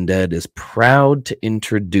 Rest When Dead is proud to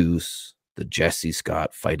introduce the Jesse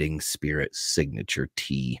Scott Fighting Spirit Signature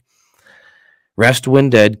Tee. Rest When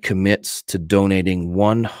Dead commits to donating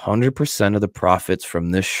 100% of the profits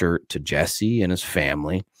from this shirt to Jesse and his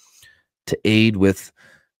family to aid with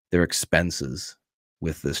their expenses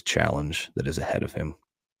with this challenge that is ahead of him.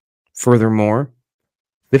 Furthermore,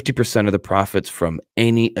 50% of the profits from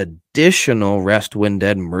any additional Rest When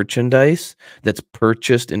Dead merchandise that's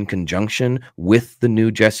purchased in conjunction with the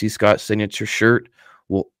new Jesse Scott signature shirt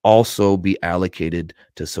will also be allocated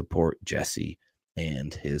to support Jesse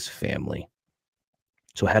and his family.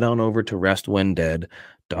 So head on over to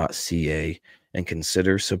restwhendead.ca and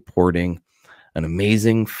consider supporting an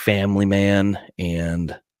amazing family man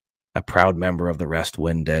and a proud member of the Rest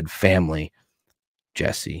When Dead family,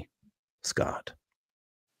 Jesse Scott.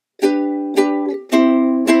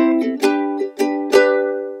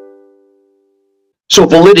 So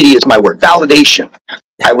validity is my word. Validation.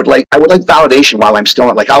 I would like validation while I'm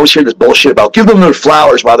still like I always hear this bullshit about give them their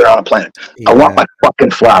flowers while they're on a planet. Yeah. I want my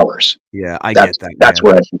fucking flowers. Yeah, I get that. That's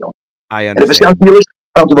where I feel. I understand. And if it's not yours,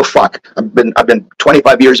 I don't give a fuck. I've been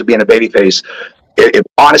 25 years of being a babyface. If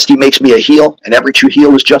honesty makes me a heel and every true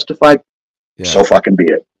heel is justified, so fucking be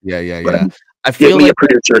it. Yeah. But I feel like a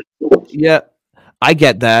producer. Yeah, I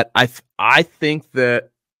get that. I think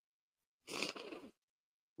that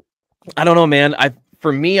I don't know, man.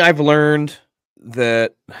 For me, I've learned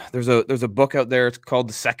that there's a book out there. It's called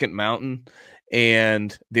The Second Mountain,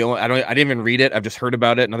 and I didn't even read it. I've just heard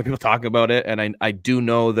about it and other people talk about it, and I do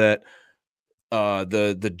know that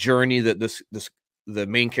the journey that the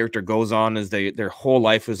main character goes on is their whole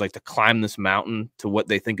life is like to climb this mountain to what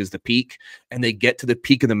they think is the peak, and they get to the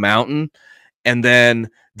peak of the mountain, and then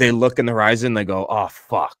they look in the horizon and they go, oh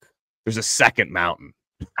fuck, there's a second mountain.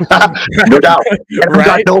 No doubt. And I've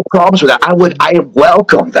got no problems with that. I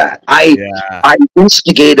welcome that. I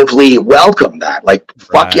instigatively welcome that. Like,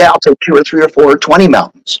 fuck yeah, I'll take 2 or 3 or 4 or 20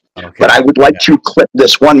 mountains. Okay. But I would like to clip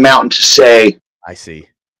this one mountain to say, I see.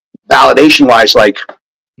 Validation wise, like,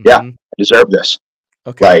 yeah, I deserve this.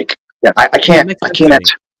 Okay. Like, yeah, I can't.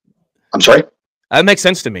 I'm sorry? That makes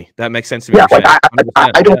sense to me. Yeah, like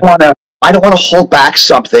I don't want to hold back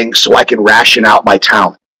something so I can ration out my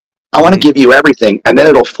talent. I want to give you everything, and then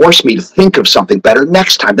it'll force me to think of something better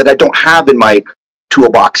next time that I don't have in my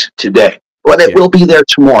toolbox today, or that will be there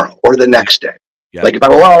tomorrow or the next day. Yeah. Like if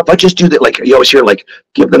I just do that, like you always hear, like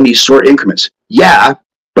give them these short increments. Yeah,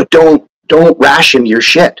 but don't ration your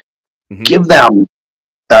shit. Mm-hmm. Give them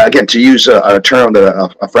again, to use a term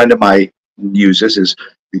that a friend of mine uses, is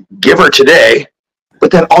give her today, but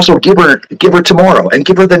then also give her tomorrow and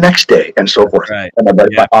give her the next day and so forth. Right. And then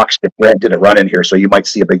my oxygen Grant did a run in here, so you might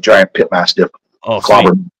see a big giant pit mastiff. Oh,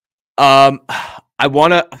 I I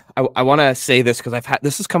wanna say this because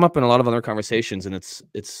this has come up in a lot of other conversations, and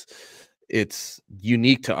it's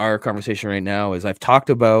unique to our conversation right now. Is I've talked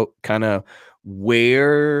about kind of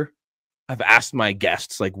where I've asked my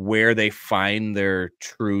guests like where they find their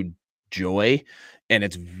true joy, and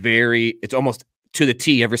it's almost to the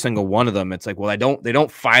T. Every single one of them, it's like, well, they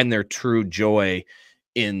don't find their true joy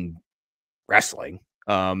in wrestling.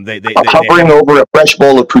 Hovering over a fresh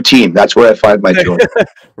bowl of poutine. That's where I find my joy.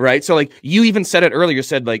 Right. So like you even said it earlier, you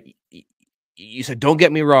said like, you said, don't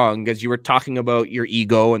get me wrong, because you were talking about your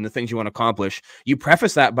ego and the things you want to accomplish. You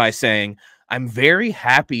preface that by saying, I'm very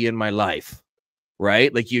happy in my life,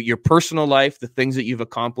 right? Like your personal life, the things that you've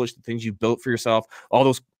accomplished, the things you've built for yourself, all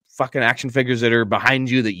those fucking action figures that are behind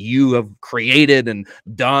you that you have created and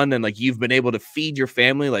done. And like, you've been able to feed your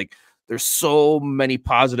family. Like, there's so many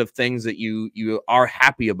positive things that you are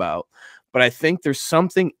happy about. But I think there's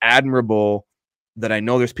something admirable that I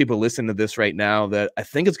know there's people listening to this right now that I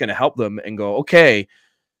think it's going to help them and go, okay,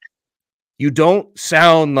 you don't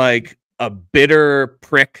sound like a bitter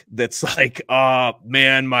prick that's like, oh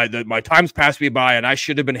man, my time's passed me by and I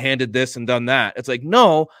should have been handed this and done that. It's like,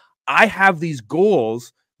 no, I have these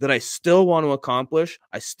goals that I still want to accomplish.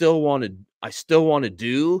 I still want to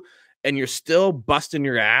do, and you're still busting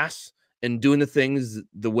your ass and doing the things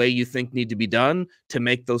the way you think need to be done to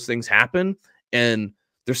make those things happen. And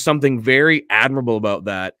there's something very admirable about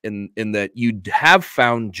that in that you have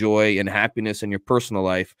found joy and happiness in your personal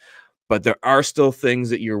life, but there are still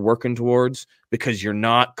things that you're working towards because you're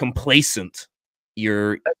not complacent.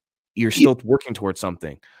 You're still working towards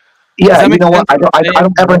something. Yeah, you know what? I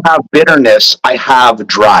don't ever have bitterness. I have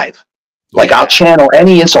drive. Like, I'll channel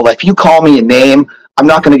any insult. If you call me a name, I'm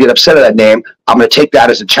not going to get upset at that name. I'm going to take that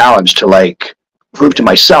as a challenge to like prove to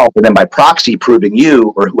myself, and then by proxy proving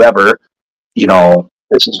you or whoever, you know,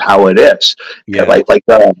 this is how it is. Yeah.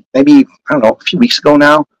 Maybe, I don't know, a few weeks ago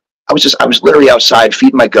now, I was literally outside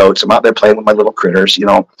feeding my goats. I'm out there playing with my little critters, you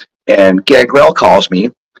know, and Gangrel calls me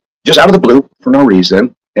just out of the blue for no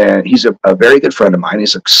reason. And he's a very good friend of mine.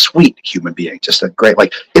 He's a sweet human being, just a great,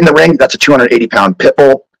 like in the ring, that's a 280-pound pit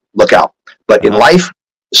bull. Look out. But in life,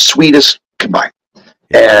 sweetest combined.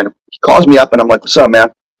 And he calls me up and I'm like, what's up,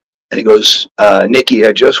 man? And he goes, Nikki,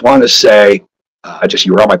 I just want to say,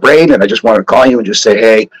 you were on my brain and I just wanted to call you and just say,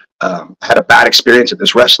 hey, I had a bad experience at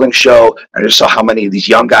this wrestling show. I just saw how many of these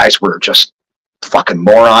young guys were just fucking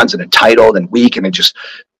morons and entitled and weak. And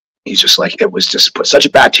he's just like, it was just put such a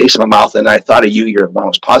bad taste in my mouth. And I thought of you. You're one of the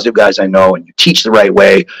most positive guys I know, and you teach the right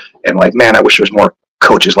way. And like, man, I wish there was more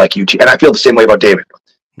coaches like you. And I feel the same way about David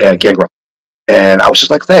and Gangrel. And I was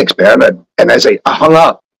just like, thanks, man. And as I hung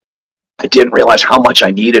up, I didn't realize how much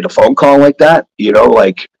I needed a phone call like that. You know,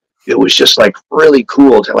 like, it was just like really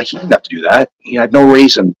cool to like, he didn't have to do that. He had no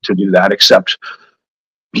reason to do that, except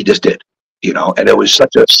he just did, you know. And it was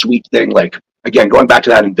such a sweet thing. Like, again, going back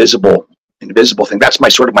to that invisible thing, that's my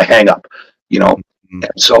sort of my hang up, you know.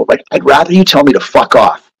 And so like, I'd rather you tell me to fuck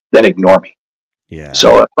off than ignore me. Yeah.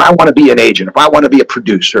 So if I want to be an agent, if I want to be a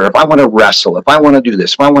producer, if I want to wrestle, if I want to do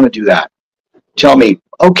this, if I want to do that, tell me,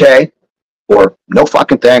 okay, or no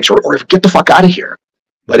fucking thanks, or get the fuck out of here.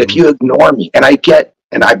 But if you ignore me,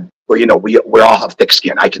 you know, we all have thick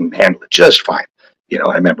skin, I can handle it just fine. You know,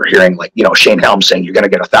 I remember hearing like, you know, Shane Helms saying you're going to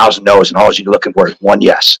get 1,000 no's and all you're looking for is one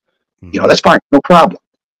yes. You know, that's fine, no problem.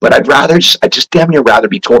 But I just damn near rather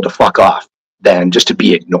be told to fuck off than just to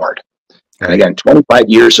be ignored. And again, 25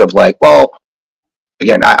 years of like, well,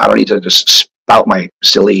 again, I don't need to just spout my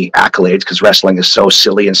silly accolades because wrestling is so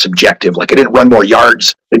silly and subjective. Like, I didn't run more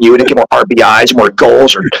yards than you. I didn't get more RBIs, more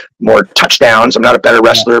goals, or more touchdowns. I'm not a better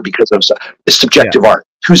wrestler because of it's subjective art.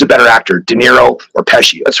 Who's a better actor, De Niro or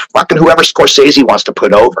Pesci? That's fucking whoever Scorsese wants to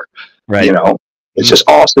put over. Right. You know, it's just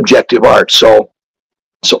all subjective art. So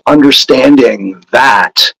understanding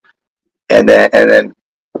that, and then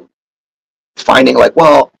finding like,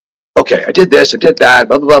 well, okay, I did this, I did that,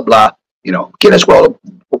 blah blah blah blah. You know, Guinness World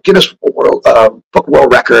Book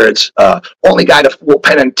World Records, only guy to will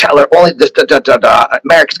Penn and Teller, only this,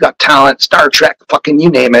 America's Got Talent, Star Trek, fucking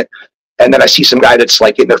you name it. And then I see some guy that's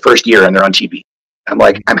like in their first year and they're on TV. I'm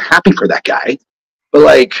like, I'm happy for that guy, but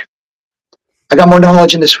like, I got more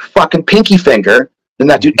knowledge in this fucking pinky finger than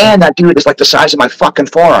that dude. And that dude is like the size of my fucking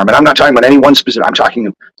forearm. And I'm not talking about any one specific, I'm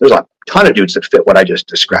talking, there's a ton of dudes that fit what I just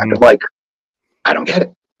described. I'm like, I don't get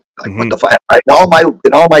it. Like, what the fuck?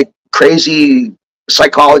 In all my crazy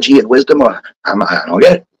psychology and wisdom, I don't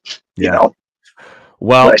get it. You know?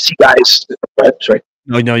 Well, when I see guys, sorry.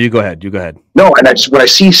 No, you go ahead. No, and when I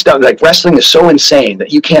see stuff like wrestling is so insane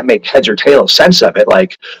that you can't make heads or tails sense of it.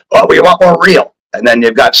 Like, oh, we want more real. And then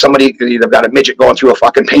you've got somebody, they've got a midget going through a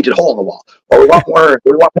fucking painted hole in the wall. Or we want more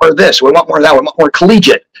of this, we want more of that, we want more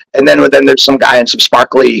collegiate. And then there's some guy in some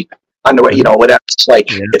sparkly underwear, you know, whatever. It's like,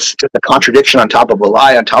 it's just a contradiction on top of a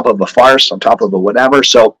lie, on top of a farce, on top of a whatever.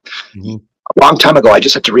 So a long time ago, I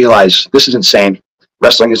just had to realize this is insane.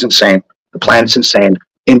 Wrestling is insane. The planet's insane.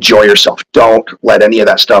 Enjoy yourself. Don't let any of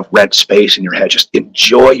that stuff rent space in your head. Just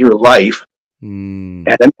enjoy your life. And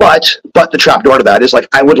then, but the trapdoor to that is like,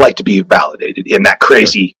 I would like to be validated in that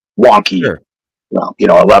crazy, wonky, well, you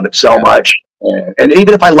know, I love it so much. And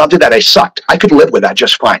even if I loved it, that I sucked, I could live with that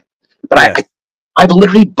just fine. But I've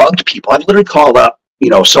literally bugged people. I've literally called up,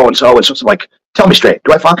 you know, so-and-so, and so like, tell me straight,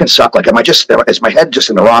 do I fucking suck? Like, is my head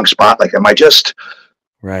just in the wrong spot? Like, do I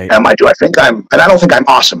think and I don't think I'm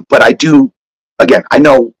awesome, but I do, again, I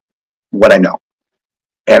know what I know.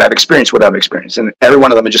 And I've experienced what I've experienced, and every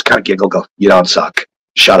one of them would just kind of giggle, go, "You don't suck.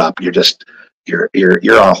 Shut up. You're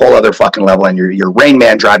on a whole other fucking level, and you're Rain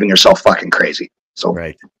Man driving yourself fucking crazy. So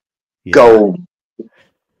go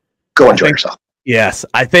enjoy yourself." Yes,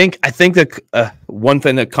 I think that one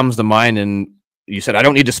thing that comes to mind, and you said I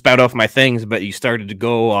don't need to spout off my things, but you started to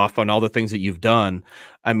go off on all the things that you've done.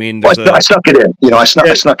 I mean, I snuck it in. You know, I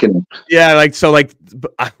snuck it in. Yeah,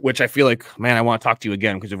 which I feel like, man, I want to talk to you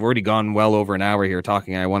again because we've already gone well over an hour here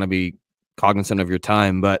talking. I want to be cognizant of your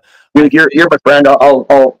time, but you're my friend.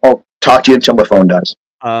 I'll talk to you until my phone dies.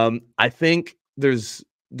 I think there's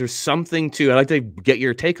something to. I'd like to get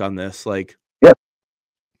your take on this. Like,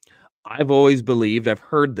 I've always believed, I've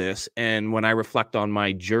heard this, and when I reflect on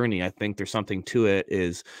my journey, I think there's something to it.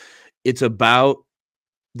 It's about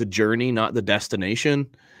the journey, not the destination.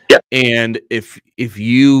 And if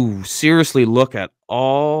you seriously look at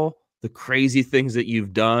all the crazy things that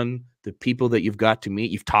you've done, the people that you've got to meet,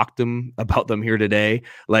 you've talked about them here today,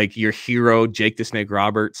 like your hero Jake the Snake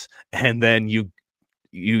Roberts, and then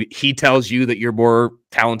he tells you that you're more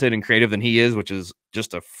talented and creative than he is, which is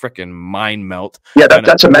just a freaking mind melt. Yeah,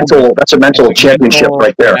 that's a mental championship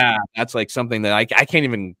right there. Yeah, that's like something that I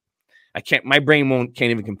can't. My brain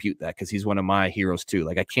can't even compute that because he's one of my heroes too.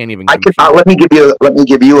 Like I can't even. Let me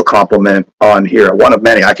give you a compliment on here. One of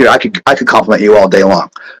many. I could compliment you all day long.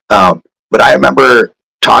 But I remember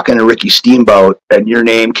talking to Ricky Steamboat, and your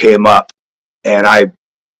name came up, and I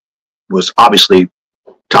was obviously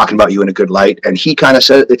talking about you in a good light, and he kind of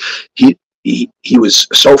said he was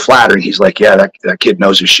so flattering. He's like, yeah, that kid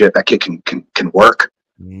knows his shit. That kid can work.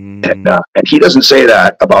 And he doesn't say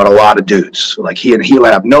that about a lot of dudes. Like he'll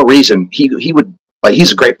have no reason. He would, like,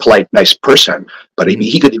 he's a great, polite, nice person, but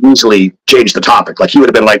he could easily change the topic. Like he would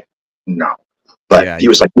have been like, no, but he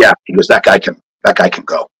was like, yeah, he goes, that guy can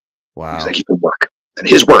go. Wow. He's like, he can work. And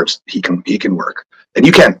his words, he can work. And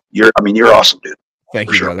you can. You're awesome, dude.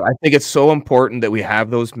 Thank you, brother. I think it's so important that we have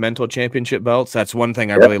those mental championship belts. That's one thing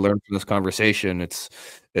I really learned from this conversation. It's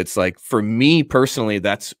like, for me personally,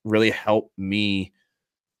 that's really helped me.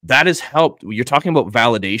 That has helped. You're talking about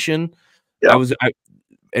validation. Yeah.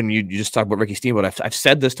 And you just talked about Ricky Steamboat. I've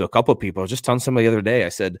said this to a couple of people. I was just telling somebody the other day. I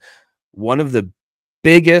said, one of the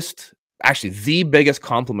biggest, actually the biggest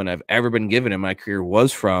compliment I've ever been given in my career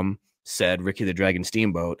was from said Ricky the Dragon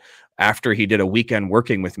Steamboat. After he did a weekend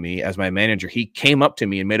working with me as my manager, he came up to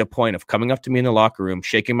me and made a point of coming up to me in the locker room,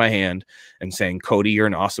 shaking my hand and saying, "Cody, you're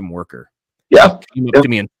an awesome worker." Yeah. He came up to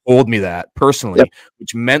me and told me that personally,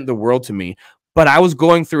 which meant the world to me. But I was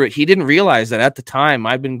going through it. He didn't realize that at the time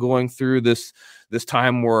I've been going through this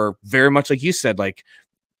time where, very much like you said, like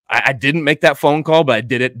I didn't make that phone call, but I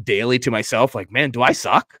did it daily to myself. Like, man, do I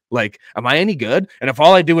suck? Like, am I any good? And if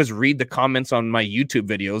all I do is read the comments on my YouTube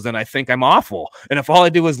videos, then I think I'm awful. And if all I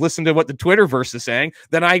do is listen to what the Twitterverse is saying,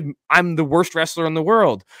 then I'm the worst wrestler in the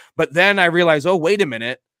world. But then I realize, oh, wait a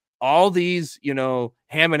minute. All these,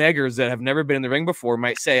 ham and eggers that have never been in the ring before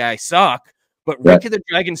might say I suck. But Ricky the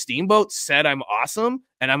Dragon Steamboat said I'm awesome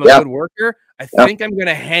and I'm a good worker. I think I'm going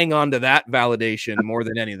to hang on to that validation more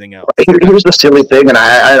than anything else. Here's the silly thing, and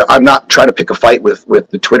I'm not trying to pick a fight with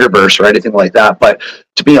the Twitterverse or anything like that, but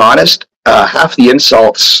to be honest, half the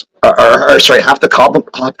insults, half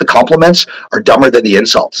the compliments are dumber than the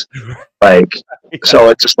insults. Like, so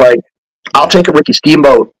it's just like, I'll take a Ricky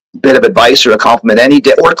Steamboat bit of advice or a compliment any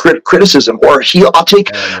day, or criticism, or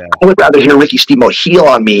I would rather hear Ricky Steamboat heel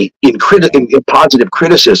on me in positive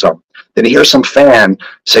criticism than to hear some fan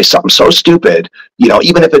say something so stupid,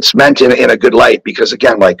 even if it's meant in a good light. Because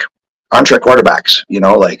again, like armchair quarterbacks, I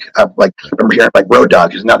remember hearing like Road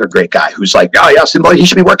Dogg, who's another great guy, who's like, oh yeah, Sinn Bodhi, he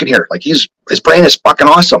should be working here. Like his brain is fucking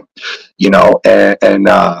awesome, what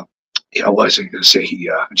was I going to say?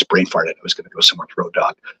 I just brain farted. I was going to go somewhere with Road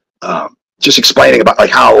Dogg. Just explaining about like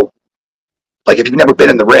how Like if you've never been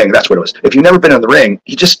in the ring, that's what it was. If you've never been in the ring,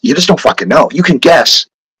 you just don't fucking know. You can guess,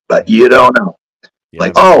 but you don't know. Yeah.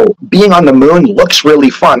 Like, oh, being on the moon looks really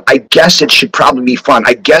fun. I guess it should probably be fun.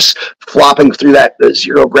 I guess flopping through that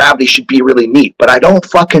zero gravity should be really neat, but I don't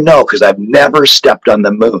fucking know because I've never stepped on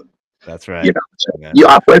the moon. That's right. You know, so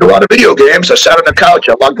I played a lot of video games. I sat on the couch.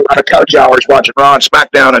 I logged a lot of couch hours watching Raw and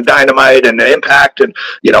SmackDown and Dynamite and Impact and,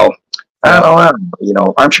 you know, I don't know. You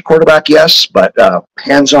know, aren't you quarterback? Yes, but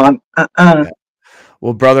hands-on.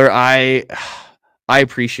 Well, brother, I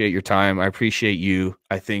appreciate your time. I appreciate you.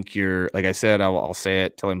 I think you're, like I said, I'll say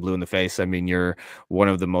it till I'm blue in the face. I mean, you're one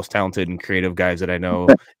of the most talented and creative guys that I know,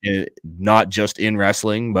 not just in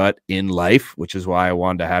wrestling, but in life, which is why I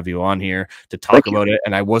wanted to have you on here to talk about it.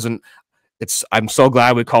 And I'm so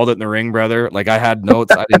glad we called it in the ring, brother. Like I had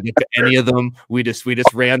notes. I didn't get to any of them. We just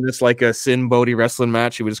ran this like a Sinn Bodhi wrestling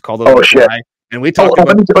match. We just called it. Oh shit. And we talked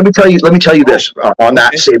about. Let me tell you this on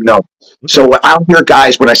that same note. So I'll hear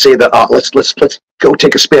guys when I say that let's go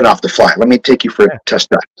take a spin off the fly. Let me take you for a test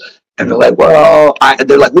drive. And they're like, well, I'd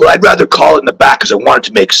rather call it in the back because I want it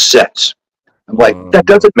to make sense. I'm like, that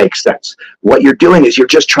doesn't make sense. What you're doing is you're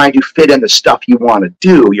just trying to fit in the stuff you want to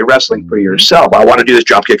do. You're wrestling for yourself. I want to do this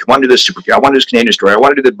dropkick. I want to do this super kick. I want to do this Canadian destroyer. I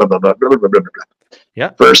want to do this blah, blah, blah, blah, blah, blah, blah, blah.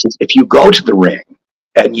 Yeah. Versus if you go to the ring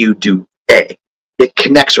and you do A, it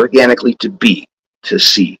connects organically to B, to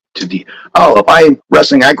C, to D. Oh, if I'm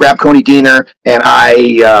wrestling, I grab Cody Deaner and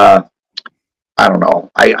I don't know,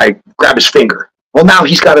 I grab his finger. Well, now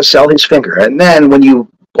he's got to sell his finger. And then when you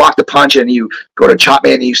block the punch and you go to chop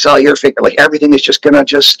man and you sell your finger, like everything is just gonna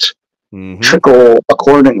trickle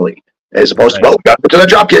accordingly, as opposed to, well, got to the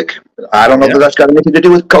drop kick. I don't know that that's got anything to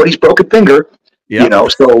do with Cody's broken finger. You know,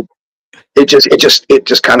 so it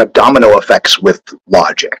just kind of domino effects with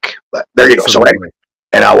logic. But there you go. So anyway,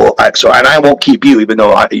 and I won't keep you, even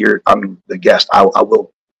though I'm the guest. I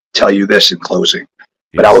will tell you this in closing,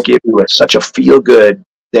 but I will give you such a feel good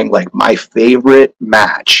thing. Like my favorite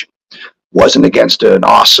match wasn't against an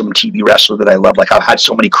awesome TV wrestler that I love. Like I've had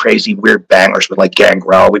so many crazy weird bangers with like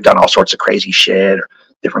Gangrel. We've done all sorts of crazy shit, or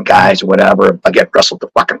different guys or whatever. I get wrestled the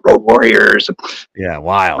fucking Road Warriors. Yeah,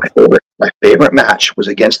 wild. My favorite match was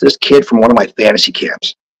against this kid from one of my fantasy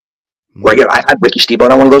camps. Where again, I had Ricky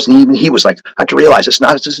Steamboat on one of those, and even he was like, I had to realize this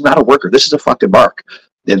is not a worker. This is a fucking mark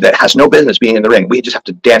that has no business being in the ring. We just have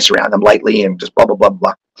to dance around them lightly and just blah, blah, blah,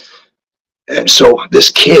 blah. And so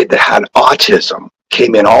this kid that had autism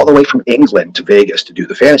came in all the way from England to Vegas to do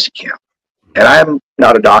the fantasy camp. And I'm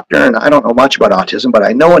not a doctor and I don't know much about autism, but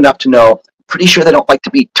I know enough to know, pretty sure they don't like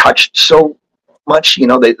to be touched so much. You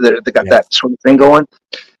know, they got that sort of thing going.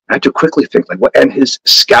 I had to quickly think like what, and his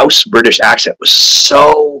Scouse British accent was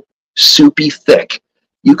so soupy thick.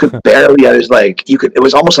 You could barely, it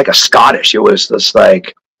was almost like a Scottish. It was this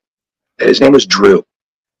like, his name was Drew.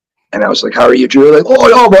 And I was like, how are you, Drew? Like, oh,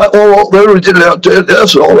 yeah, but did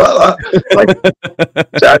this, all that. Like,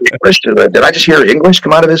 did I just hear English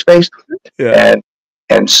come out of his face? Yeah.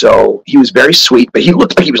 And so he was very sweet, but he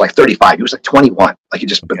looked like he was like 35. He was like 21. Like he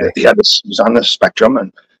was on the spectrum,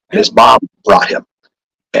 and his mom brought him.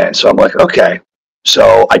 And so I'm like, okay.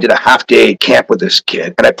 So I did a half-day camp with this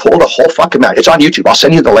kid, and I pulled a whole fucking match. It's on YouTube. I'll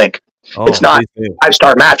send you the link. Oh, it's not a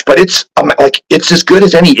 5-star match, but it's it's as good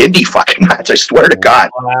as any indie fucking match. I swear to God.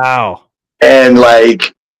 Wow. And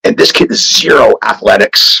this kid is zero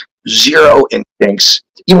athletics, zero instincts.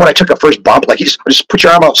 Even when I took a first bump, like he just put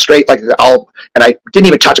your arm out straight, and I didn't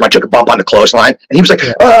even touch him. I took a bump on the clothesline, and he was like,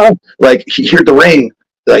 like he heard the ring,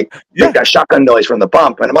 make that shotgun noise from the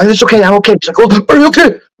bump, and I'm like, it's okay, I'm okay. He's like, oh, are you okay?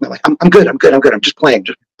 And I'm like, I'm good. I'm just playing,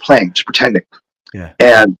 just pretending. Yeah.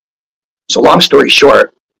 And so, long story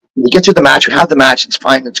short, we get through the match, we have the match, it's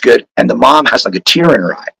fine, it's good. And the mom has like a tear in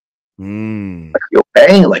her eye. Like, are you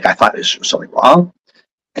okay? Like, I thought, is something wrong?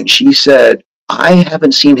 And she said, I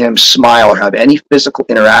haven't seen him smile or have any physical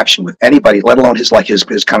interaction with anybody, let alone his not his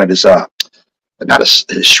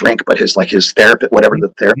shrink, but his therapist, whatever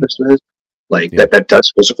the therapist is, that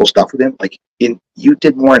does physical stuff with him. Like, you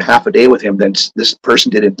did more in half a day with him than this person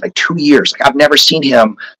did in like 2 years. Like, I've never seen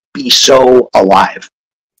him be so alive.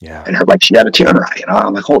 Yeah. And she had a tear in her eye, you know.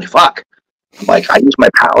 I'm like, holy fuck. I'm like, I used my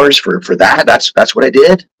powers for that. That's what I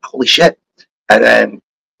did. Holy shit. And then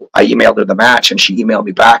I emailed her the match, and she emailed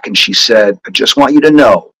me back, and she said, I just want you to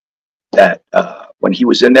know that when he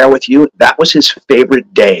was in there with you, that was his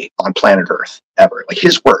favorite day on planet Earth ever. Like,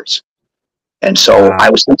 his words. And so I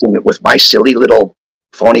was thinking that with my silly little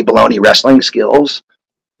phony baloney wrestling skills,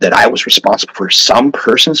 that I was responsible for some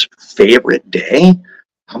person's favorite day.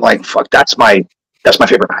 I'm like, fuck, that's my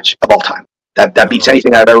favorite match of all time. That beats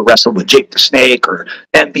anything I've ever wrestled with Jake the Snake or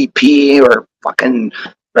MVP or fucking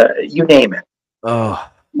you name it.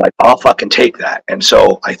 Oh, like, I'll fucking take that. And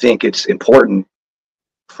so I think it's important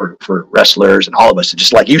for wrestlers and all of us to,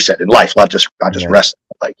 just like you said, in life, not just wrestling,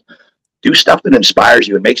 like, do stuff that inspires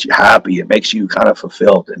you. It makes you happy. It makes you kind of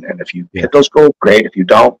fulfilled. And if you hit those goals, great. If you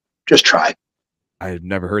don't, just try. I had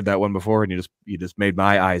never heard that one before, and you just made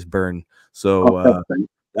my eyes burn. So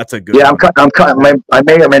that's a good. Yeah, one. I'm cutting. I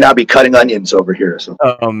may or may not be cutting onions over here. So.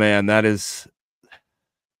 Oh man, that is.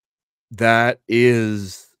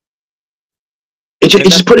 It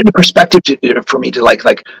just put it into perspective for me to like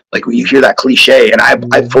when you hear that cliche, and I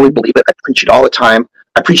fully believe it. I preach it all the time.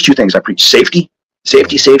 I preach two things. I preach safety,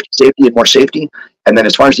 and more safety. And then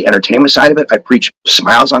as far as the entertainment side of it, I preach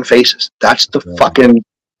smiles on faces. That's the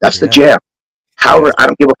the jam. However, I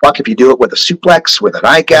don't give a fuck if you do it with a suplex, with an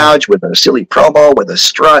eye gouge, with a silly promo, with a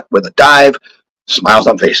strut, with a dive. Smiles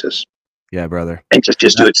on faces. Yeah, brother. And just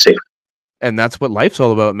do it safe. And that's what life's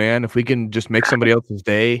all about, man. If we can just make somebody else's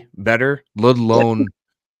day better, let alone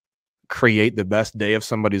create the best day of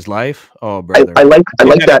somebody's life. Oh, brother. I like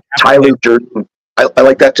that Tyler Durden. I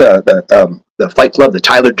like that the Fight Club, the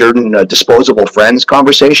Tyler Durden disposable friends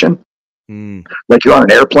conversation. Like you're on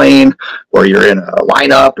an airplane or you're in a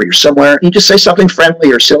lineup or you're somewhere, you just say something friendly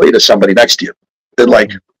or silly to somebody next to you. Then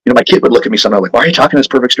like, my kid would look at me sometimes like, why are you talking to this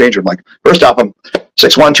perfect stranger? I'm like, first off, I'm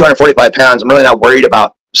 6'1", 245 pounds. I'm really not worried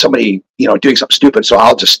about somebody, doing something stupid. So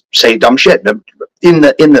I'll just say dumb shit in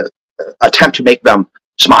the attempt to make them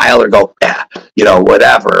smile or go,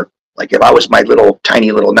 whatever. Like if I was my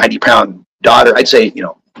tiny little 90-pound daughter, I'd say, be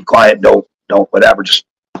quiet, don't whatever, just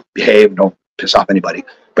behave, don't piss off anybody.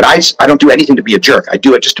 But I don't do anything to be a jerk. I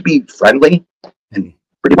do it just to be friendly. And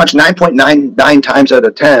pretty much 9.99 times out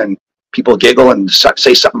of 10, people giggle and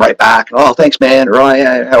say something right back. Oh, thanks, man. Or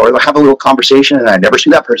have a little conversation, and I never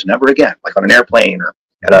see that person ever again, like on an airplane or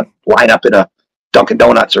at a lineup in a Dunkin'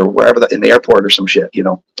 Donuts or wherever in the airport or some shit,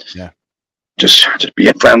 Yeah. Just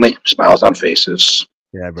being friendly, smiles on faces,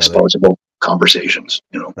 disposable conversations,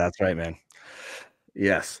 That's right, man.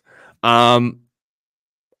 Yes.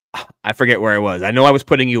 I forget where I was. I know I was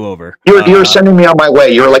putting you over. You were sending me on my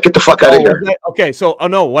way. You were like, get the fuck out of here. Okay. So,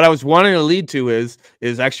 no, what I was wanting to lead to is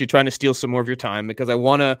actually trying to steal some more of your time, because I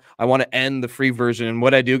want to end the free version. And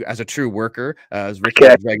what I do as a true worker, as Ricky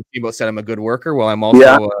Dragon Steamboat said, I'm a good worker. Well, I'm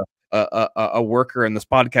also a worker in this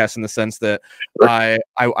podcast, in the sense that I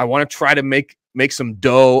want to try to make some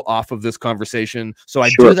dough off of this conversation. So I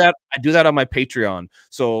do that on my Patreon.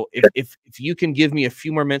 So if you can give me a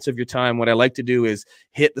few more minutes of your time, what I like to do is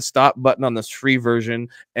hit the stop button on this free version.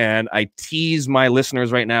 And I tease my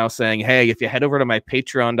listeners right now saying, hey, if you head over to my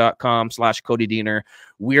patreon.com/Cody Diener,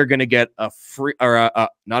 we are going to get a free, or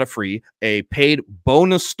not a free, a paid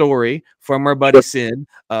bonus story from our buddy Sinn.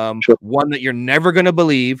 One that you're never going to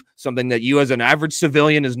believe, something that you as an average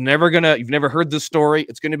civilian you've never heard this story.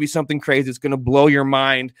 It's going to be something crazy. It's going to blow your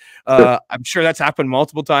mind. I'm sure that's happened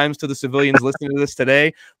multiple times to the civilians listening to this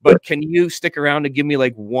today, but can you stick around to give me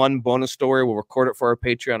like one bonus story? We'll record it for our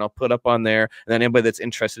Patreon. I'll put up on there. And then anybody that's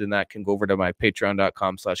interested in that can go over to my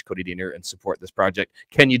patreon.com/Cody Diener and support this project.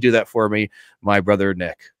 Can you do that for me, my brother,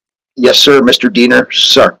 Nick? Yes, sir. Mr. Diener,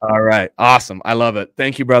 sir. All right. Awesome. I love it.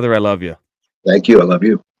 Thank you, brother. I love you. Thank you. I love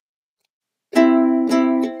you.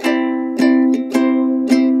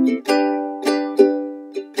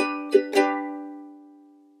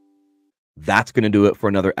 That's going to do it for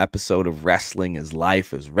another episode of Wrestling is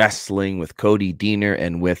Life is Wrestling with Cody Diener,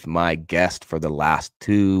 and with my guest for the last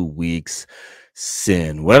 2 weeks,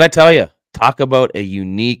 Sinn. What did I tell you? Talk about a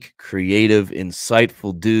unique, creative,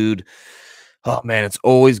 insightful dude. Oh, man, it's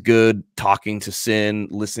always good talking to Sinn,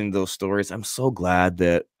 listening to those stories. I'm so glad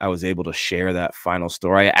that I was able to share that final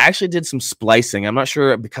story. I actually did some splicing. I'm not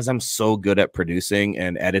sure, because I'm so good at producing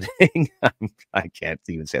and editing. I can't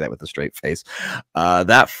even say that with a straight face.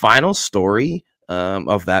 That final story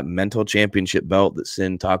of that mental championship belt that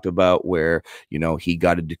Sinn talked about, where, he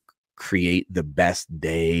got to create the best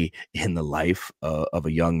day in the life of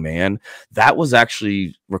a young man, that was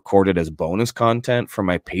actually recorded as bonus content for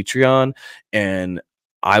my Patreon. And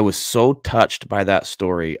I was so touched by that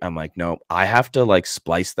story. I'm like, no, I have to like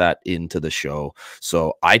splice that into the show.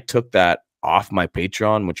 So I took that off my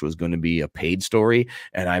Patreon, which was going to be a paid story,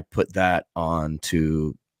 and I put that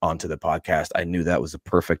onto the podcast. I knew that was a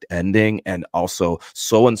perfect ending, and also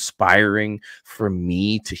so inspiring for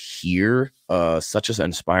me to hear such an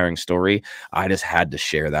inspiring story. I just had to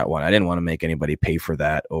share that one. I didn't want to make anybody pay for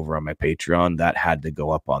that over on my Patreon. That had to go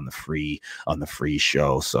up on the free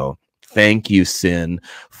show. So thank you, Sinn,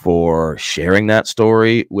 for sharing that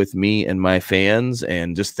story with me and my fans.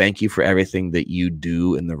 And just thank you for everything that you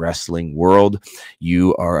do in the wrestling world.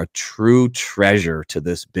 You are a true treasure to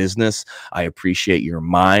this business. I appreciate your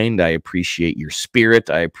mind. I appreciate your spirit.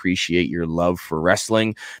 I appreciate your love for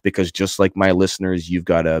wrestling, because just like my listeners, you've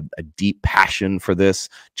got a deep passion for this,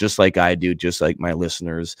 just like I do, just like my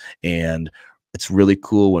listeners. And it's really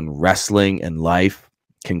cool when wrestling and life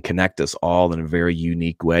can connect us all in a very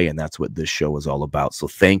unique way. And that's what this show is all about. So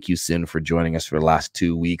thank you, Sinn, for joining us for the last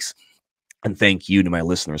 2 weeks. And thank you to my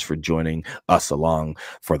listeners for joining us along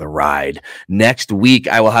for the ride. Next week,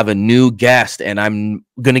 I will have a new guest, and I'm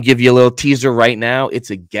going to give you a little teaser right now.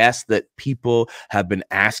 It's a guest that people have been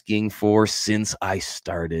asking for since I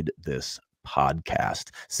started this podcast.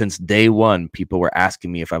 Since day one, people were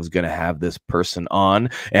asking me if I was going to have this person on,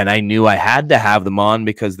 and I knew I had to have them on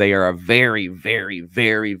because they are a very, very,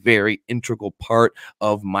 very, very integral part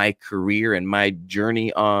of my career and my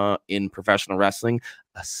journey in professional wrestling,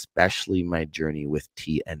 especially my journey with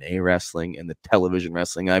TNA wrestling and the television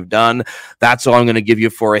wrestling I've done. That's all I'm going to give you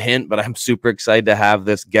for a hint, but I'm super excited to have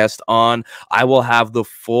this guest on. I will have the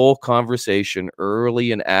full conversation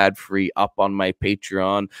early and ad-free up on my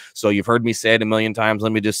Patreon. So you've heard me say it a million times.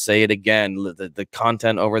 Let me just say it again. The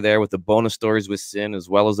content over there with the bonus stories with Sinn, as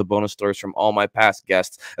well as the bonus stories from all my past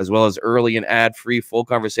guests, as well as early and ad-free full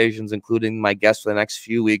conversations, including my guests for the next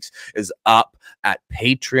few weeks, is up at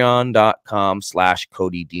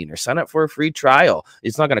patreon.com/Cody Diener. Sign up for a free trial.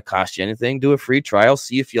 It's not going to cost you anything. Do a free trial.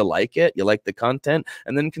 See if you like it. You like the content,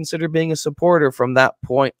 and then consider being a supporter from that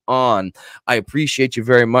point on. I appreciate you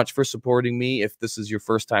very much for supporting me. If this is your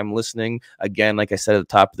first time listening, again, like I said at the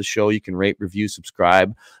top of the show, you can rate, review,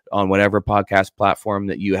 subscribe on whatever podcast platform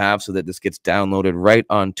that you have so that this gets downloaded right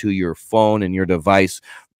onto your phone and your device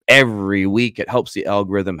every week. It helps the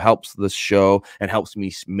algorithm, helps the show, and helps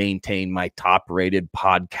me maintain my top-rated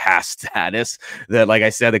podcast status. That, like I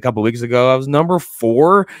said a couple weeks ago, I was number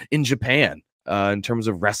 4 in Japan. In terms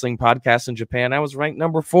of wrestling podcasts in Japan, I was ranked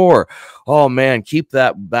number 4. Oh man, keep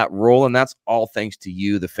that rolling. That's all thanks to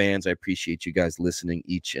you, the fans. I appreciate you guys listening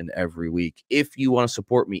each and every week. If you want to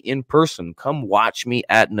support me in person, come watch me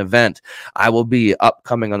at an event. I will be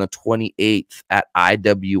upcoming on the 28th at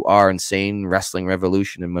IWR, Insane Wrestling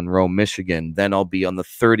Revolution in Monroe, Michigan. Then I'll be on the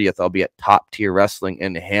 30th. I'll be at Top Tier Wrestling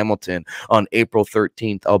in Hamilton. On April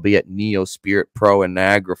 13th, I'll be at Neo Spirit Pro in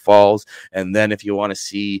Niagara Falls. And then if you want to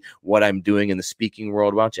see what I'm doing in the speaking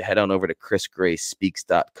world, why don't you head on over to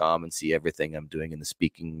chrisgrayspeaks.com and see everything I'm doing in the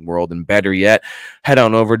speaking world. And better yet, head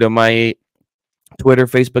on over to my Twitter,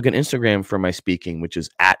 Facebook, and Instagram for my speaking, which is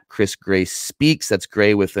at Chris Gray Speaks. That's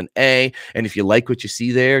Gray with an A. And if you like what you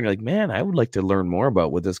see there, and you're like, man, I would like to learn more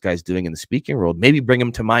about what this guy's doing in the speaking world, maybe bring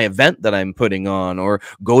him to my event that I'm putting on, or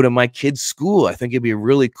go to my kids' school. I think it'd be a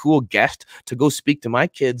really cool guest to go speak to my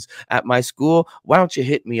kids at my school. Why don't you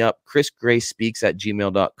hit me up,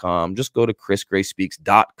 chrisgrayspeaks@gmail.com. Just go to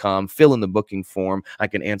chrisgrayspeaks.com, fill in the booking form. I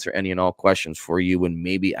can answer any and all questions for you, and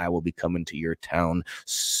maybe I will be coming to your town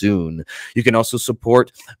soon. You can also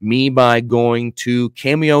support me by going to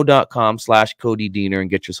cameo.com/Cody Diener and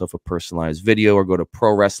get yourself a personalized video, or go to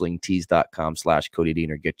prowrestlingtees.com/Cody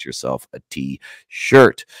Diener, get yourself a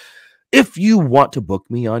t-shirt. If you want to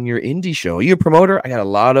book me on your indie show, you're a promoter. I got a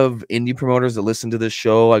lot of indie promoters that listen to this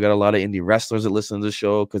show. I got a lot of indie wrestlers that listen to the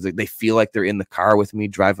show because they feel like they're in the car with me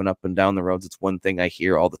driving up and down the roads. It's one thing I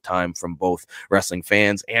hear all the time from both wrestling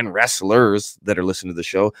fans and wrestlers that are listening to the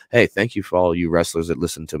show. Hey, thank you for all you wrestlers that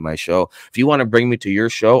listen to my show. If you want to bring me to your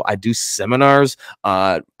show, I do seminars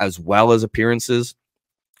as well as appearances.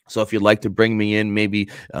 So if you'd like to bring me in, maybe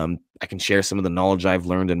I can share some of the knowledge I've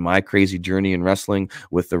learned in my crazy journey in wrestling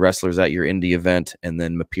with the wrestlers at your indie event, and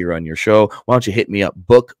then appear on your show. Why don't you hit me up,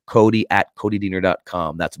 book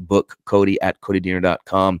Cody@CodyDiener.com. That's book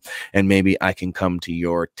Cody@CodyDiener.com, and maybe I can come to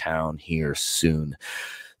your town here soon.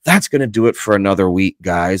 That's going to do it for another week,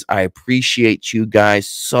 guys. I appreciate you guys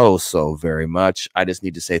so very much. I just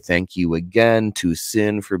need to say thank you again to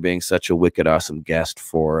Sinn for being such a wicked awesome guest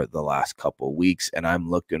for the last couple weeks, and I'm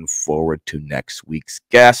looking forward to next week's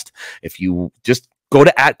guest. If you just go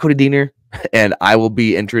to @CodyDiener, and I will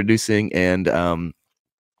be introducing and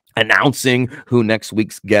announcing who next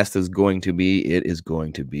week's guest is going to be. It is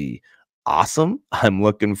going to be awesome. I'm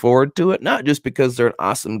looking forward to it, not just because they're an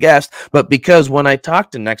awesome guest, but because when I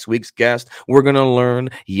talk to next week's guest, we're going to learn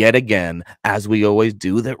yet again, as we always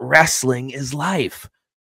do, that wrestling is life,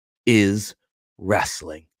 is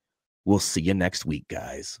wrestling. We'll see you next week,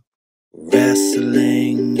 guys.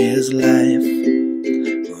 Wrestling is life.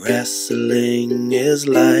 Wrestling is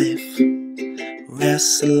life.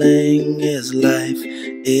 Wrestling is life,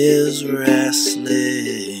 is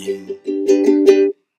wrestling.